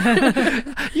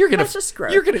 You're gonna. That's just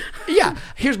gross. You're gonna. Yeah.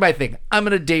 Here's my thing. I'm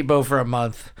gonna date Bo for a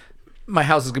month. My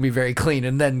house is gonna be very clean,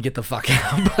 and then get the fuck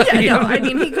out. But, Yeah, you no, know, I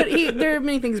mean, there are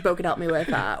many things Bo could help me with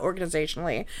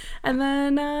organizationally. And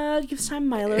then it gives time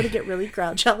Milo to get really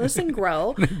jealous and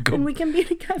grow, and we can be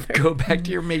together. go back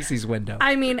to your Macy's window.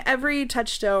 I mean, every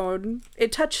touchstone,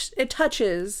 it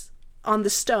touches on the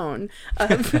stone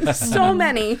of so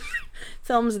many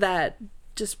films that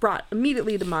just brought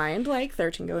immediately to mind, like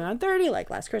 13 Going on 30, like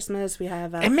Last Christmas. We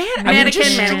have And Mannequin,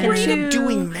 just Mannequin straight 2. up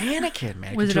doing Mannequin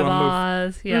Wizard 2 of on Move.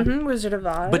 Oz. Yeah. Wizard of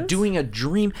Oz. But doing a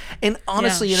dream, and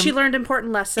honestly, Yeah. and she learned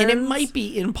important lessons. and it might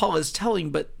be in Paula's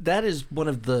telling, but that is one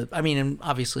of the. I mean, and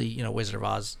obviously, you know, Wizard of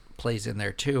Oz plays in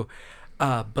there too.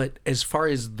 But as far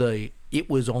as the "it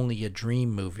was only a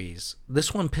dream" movies,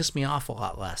 this one pissed me off a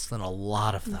lot less than a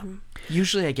lot of them.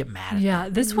 Usually, I get mad at Yeah,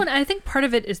 this one, I think part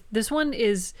of it is this one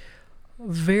is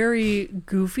very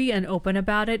goofy and open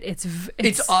about it. It's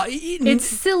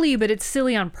silly, but it's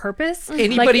silly on purpose.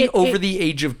 anybody Like, over the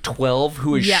age of 12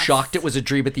 who is Yes. shocked it was a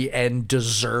dream at the end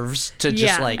deserves to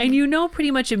just like. and you know pretty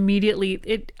much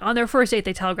immediately on their first date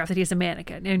they telegraph that he's a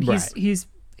mannequin and Right.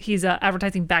 he's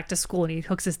advertising back to school and he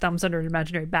hooks his thumbs under an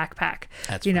imaginary backpack.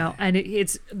 That's you know, and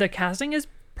it's the casting is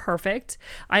perfect.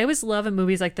 I always love in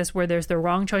movies like this where there's the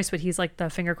wrong choice, but he's like the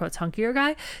finger quotes hunkier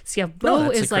guy. So you have Bo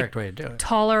that's the is like correct way to do it.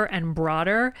 taller and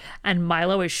broader, and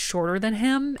Milo is shorter than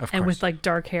him and with course. like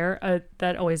dark hair.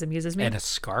 That always amuses me. And a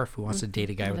scarf. Who wants to date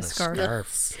a guy with a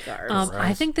scarf. scarf?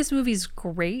 I think this movie's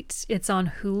great. It's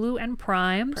on Hulu and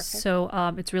Prime, so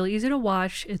it's really easy to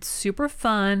watch. It's super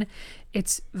fun.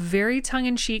 It's very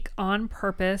tongue-in-cheek on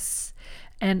purpose,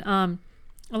 and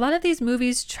a lot of these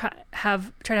movies try to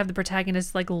have the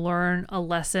protagonist like learn a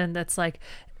lesson that's like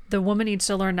the woman needs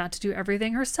to learn not to do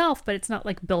everything herself, but it's not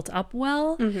like built up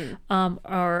well.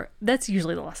 Or that's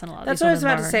usually the lesson a lot of That's these what I was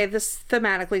women about to learn. say. This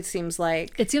thematically seems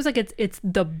like It seems like it's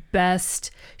the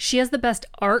best. She has the best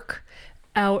arc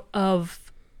out of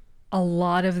a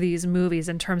lot of these movies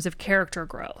in terms of character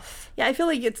growth. yeah, I feel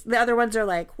like it's the other ones are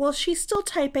like, well, she's still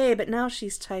type A, but now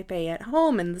she's type A at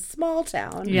home in the small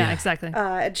town. Yeah, exactly.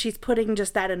 And she's putting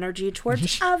just that energy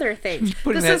towards other things.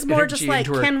 putting This that is more just energy like,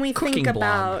 into her can we cooking think blog.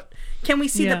 about, can we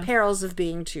see Yeah. the perils of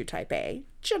being too type A?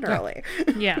 Generally.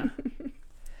 Yeah.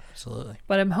 Absolutely.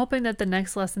 But I'm hoping that the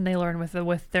next lesson they learn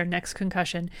with their next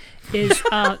concussion is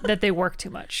that they work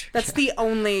too much. That's the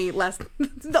only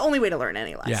the only way to learn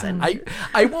any lesson. Yeah,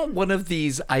 I want one of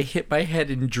these. I hit my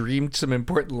head and dreamed some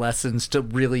important lessons to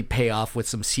really pay off with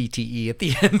some CTE at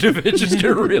the end of it. Just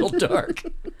a real dark.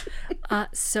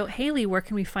 So Haley, where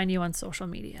can we find you on social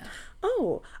media?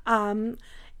 Oh,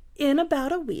 in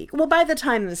about a week. Well, by the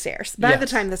time this airs,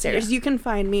 you can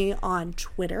find me on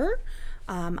Twitter.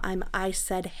 I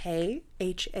said hey,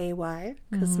 Hay,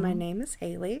 because my name is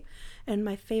Haley, and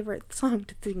my favorite song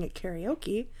to sing at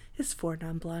karaoke is Four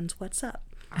Non-Blondes, What's Up?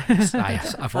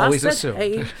 I've always I said assumed.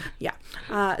 hey.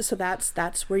 Yeah. So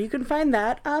that's where you can find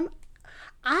that.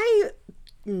 I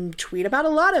tweet about a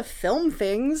lot of film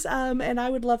things, and I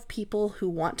would love people who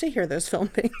want to hear those film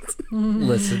things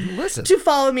Listen. to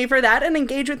follow me for that and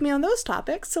engage with me on those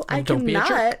topics, so I don't can be a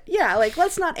jerk.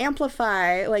 let's not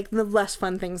amplify like the less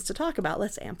fun things to talk about.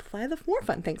 Let's amplify the more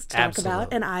fun things to talk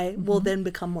about, Absolutely. and I will then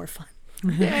become more fun.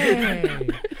 Yay.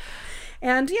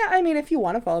 And yeah, I mean, if you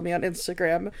want to follow me on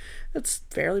Instagram, it's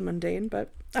fairly mundane, but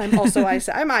I'm also I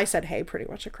said hey pretty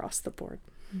much across the board.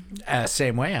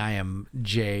 Same way, I am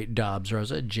J Dobbs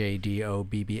Rosa,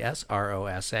 JDOBBS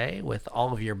ROSA, with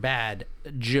all of your bad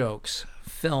jokes,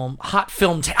 hot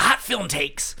film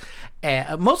takes,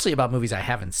 mostly about movies I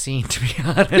haven't seen, to be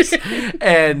honest.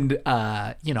 And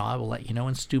I will let you know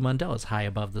when Stu Mundell is high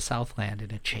above the Southland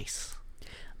in a chase.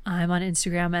 I'm on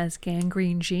Instagram as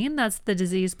Gangrene Jean. That's the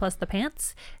disease plus the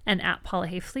pants. And at Paula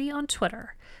Hafley on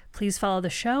Twitter. Please follow the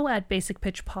show at Basic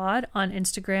Pitch Pod on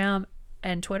Instagram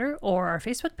and Twitter, or our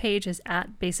Facebook page is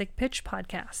at Basic Pitch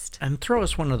Podcast. And throw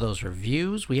us one of those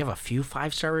reviews. We have a few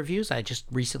 5-star reviews. I just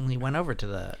recently went over to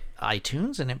the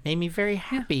iTunes, and it made me very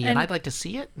happy. And I'd like to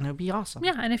see it, and it'd be awesome.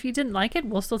 Yeah, and if you didn't like it,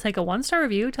 we'll still take a 1-star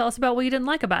review. Tell us about what you didn't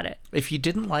like about it. If you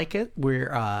didn't like it, we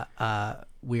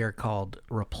are called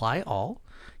Reply All.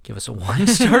 Give us a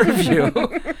 1-star review.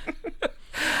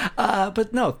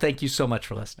 But no, thank you so much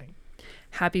for listening.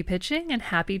 Happy pitching and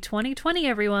happy 2020,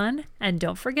 everyone. And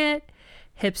don't forget,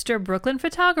 hipster Brooklyn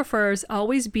photographers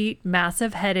always beat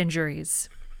massive head injuries.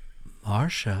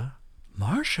 Marsha,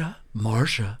 Marsha,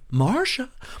 Marsha, Marsha,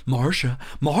 Marsha,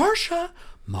 Marsha,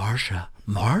 Marsha,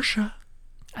 Marsha.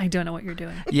 I don't know what you're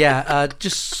doing. Yeah,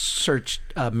 just search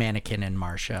Mannequin and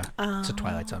Marsha. It's a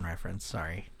Twilight Zone reference.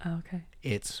 Sorry. Okay.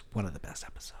 It's one of the best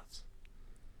episodes.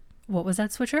 What was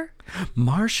that, Switcher?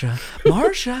 Marsha,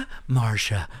 Marsha,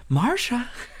 Marsha, Marsha.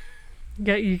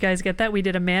 You guys get that? We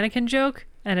did a mannequin joke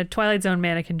and a Twilight Zone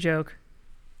mannequin joke.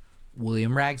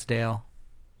 William Ragsdale,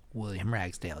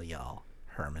 y'all.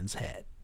 Herman's head.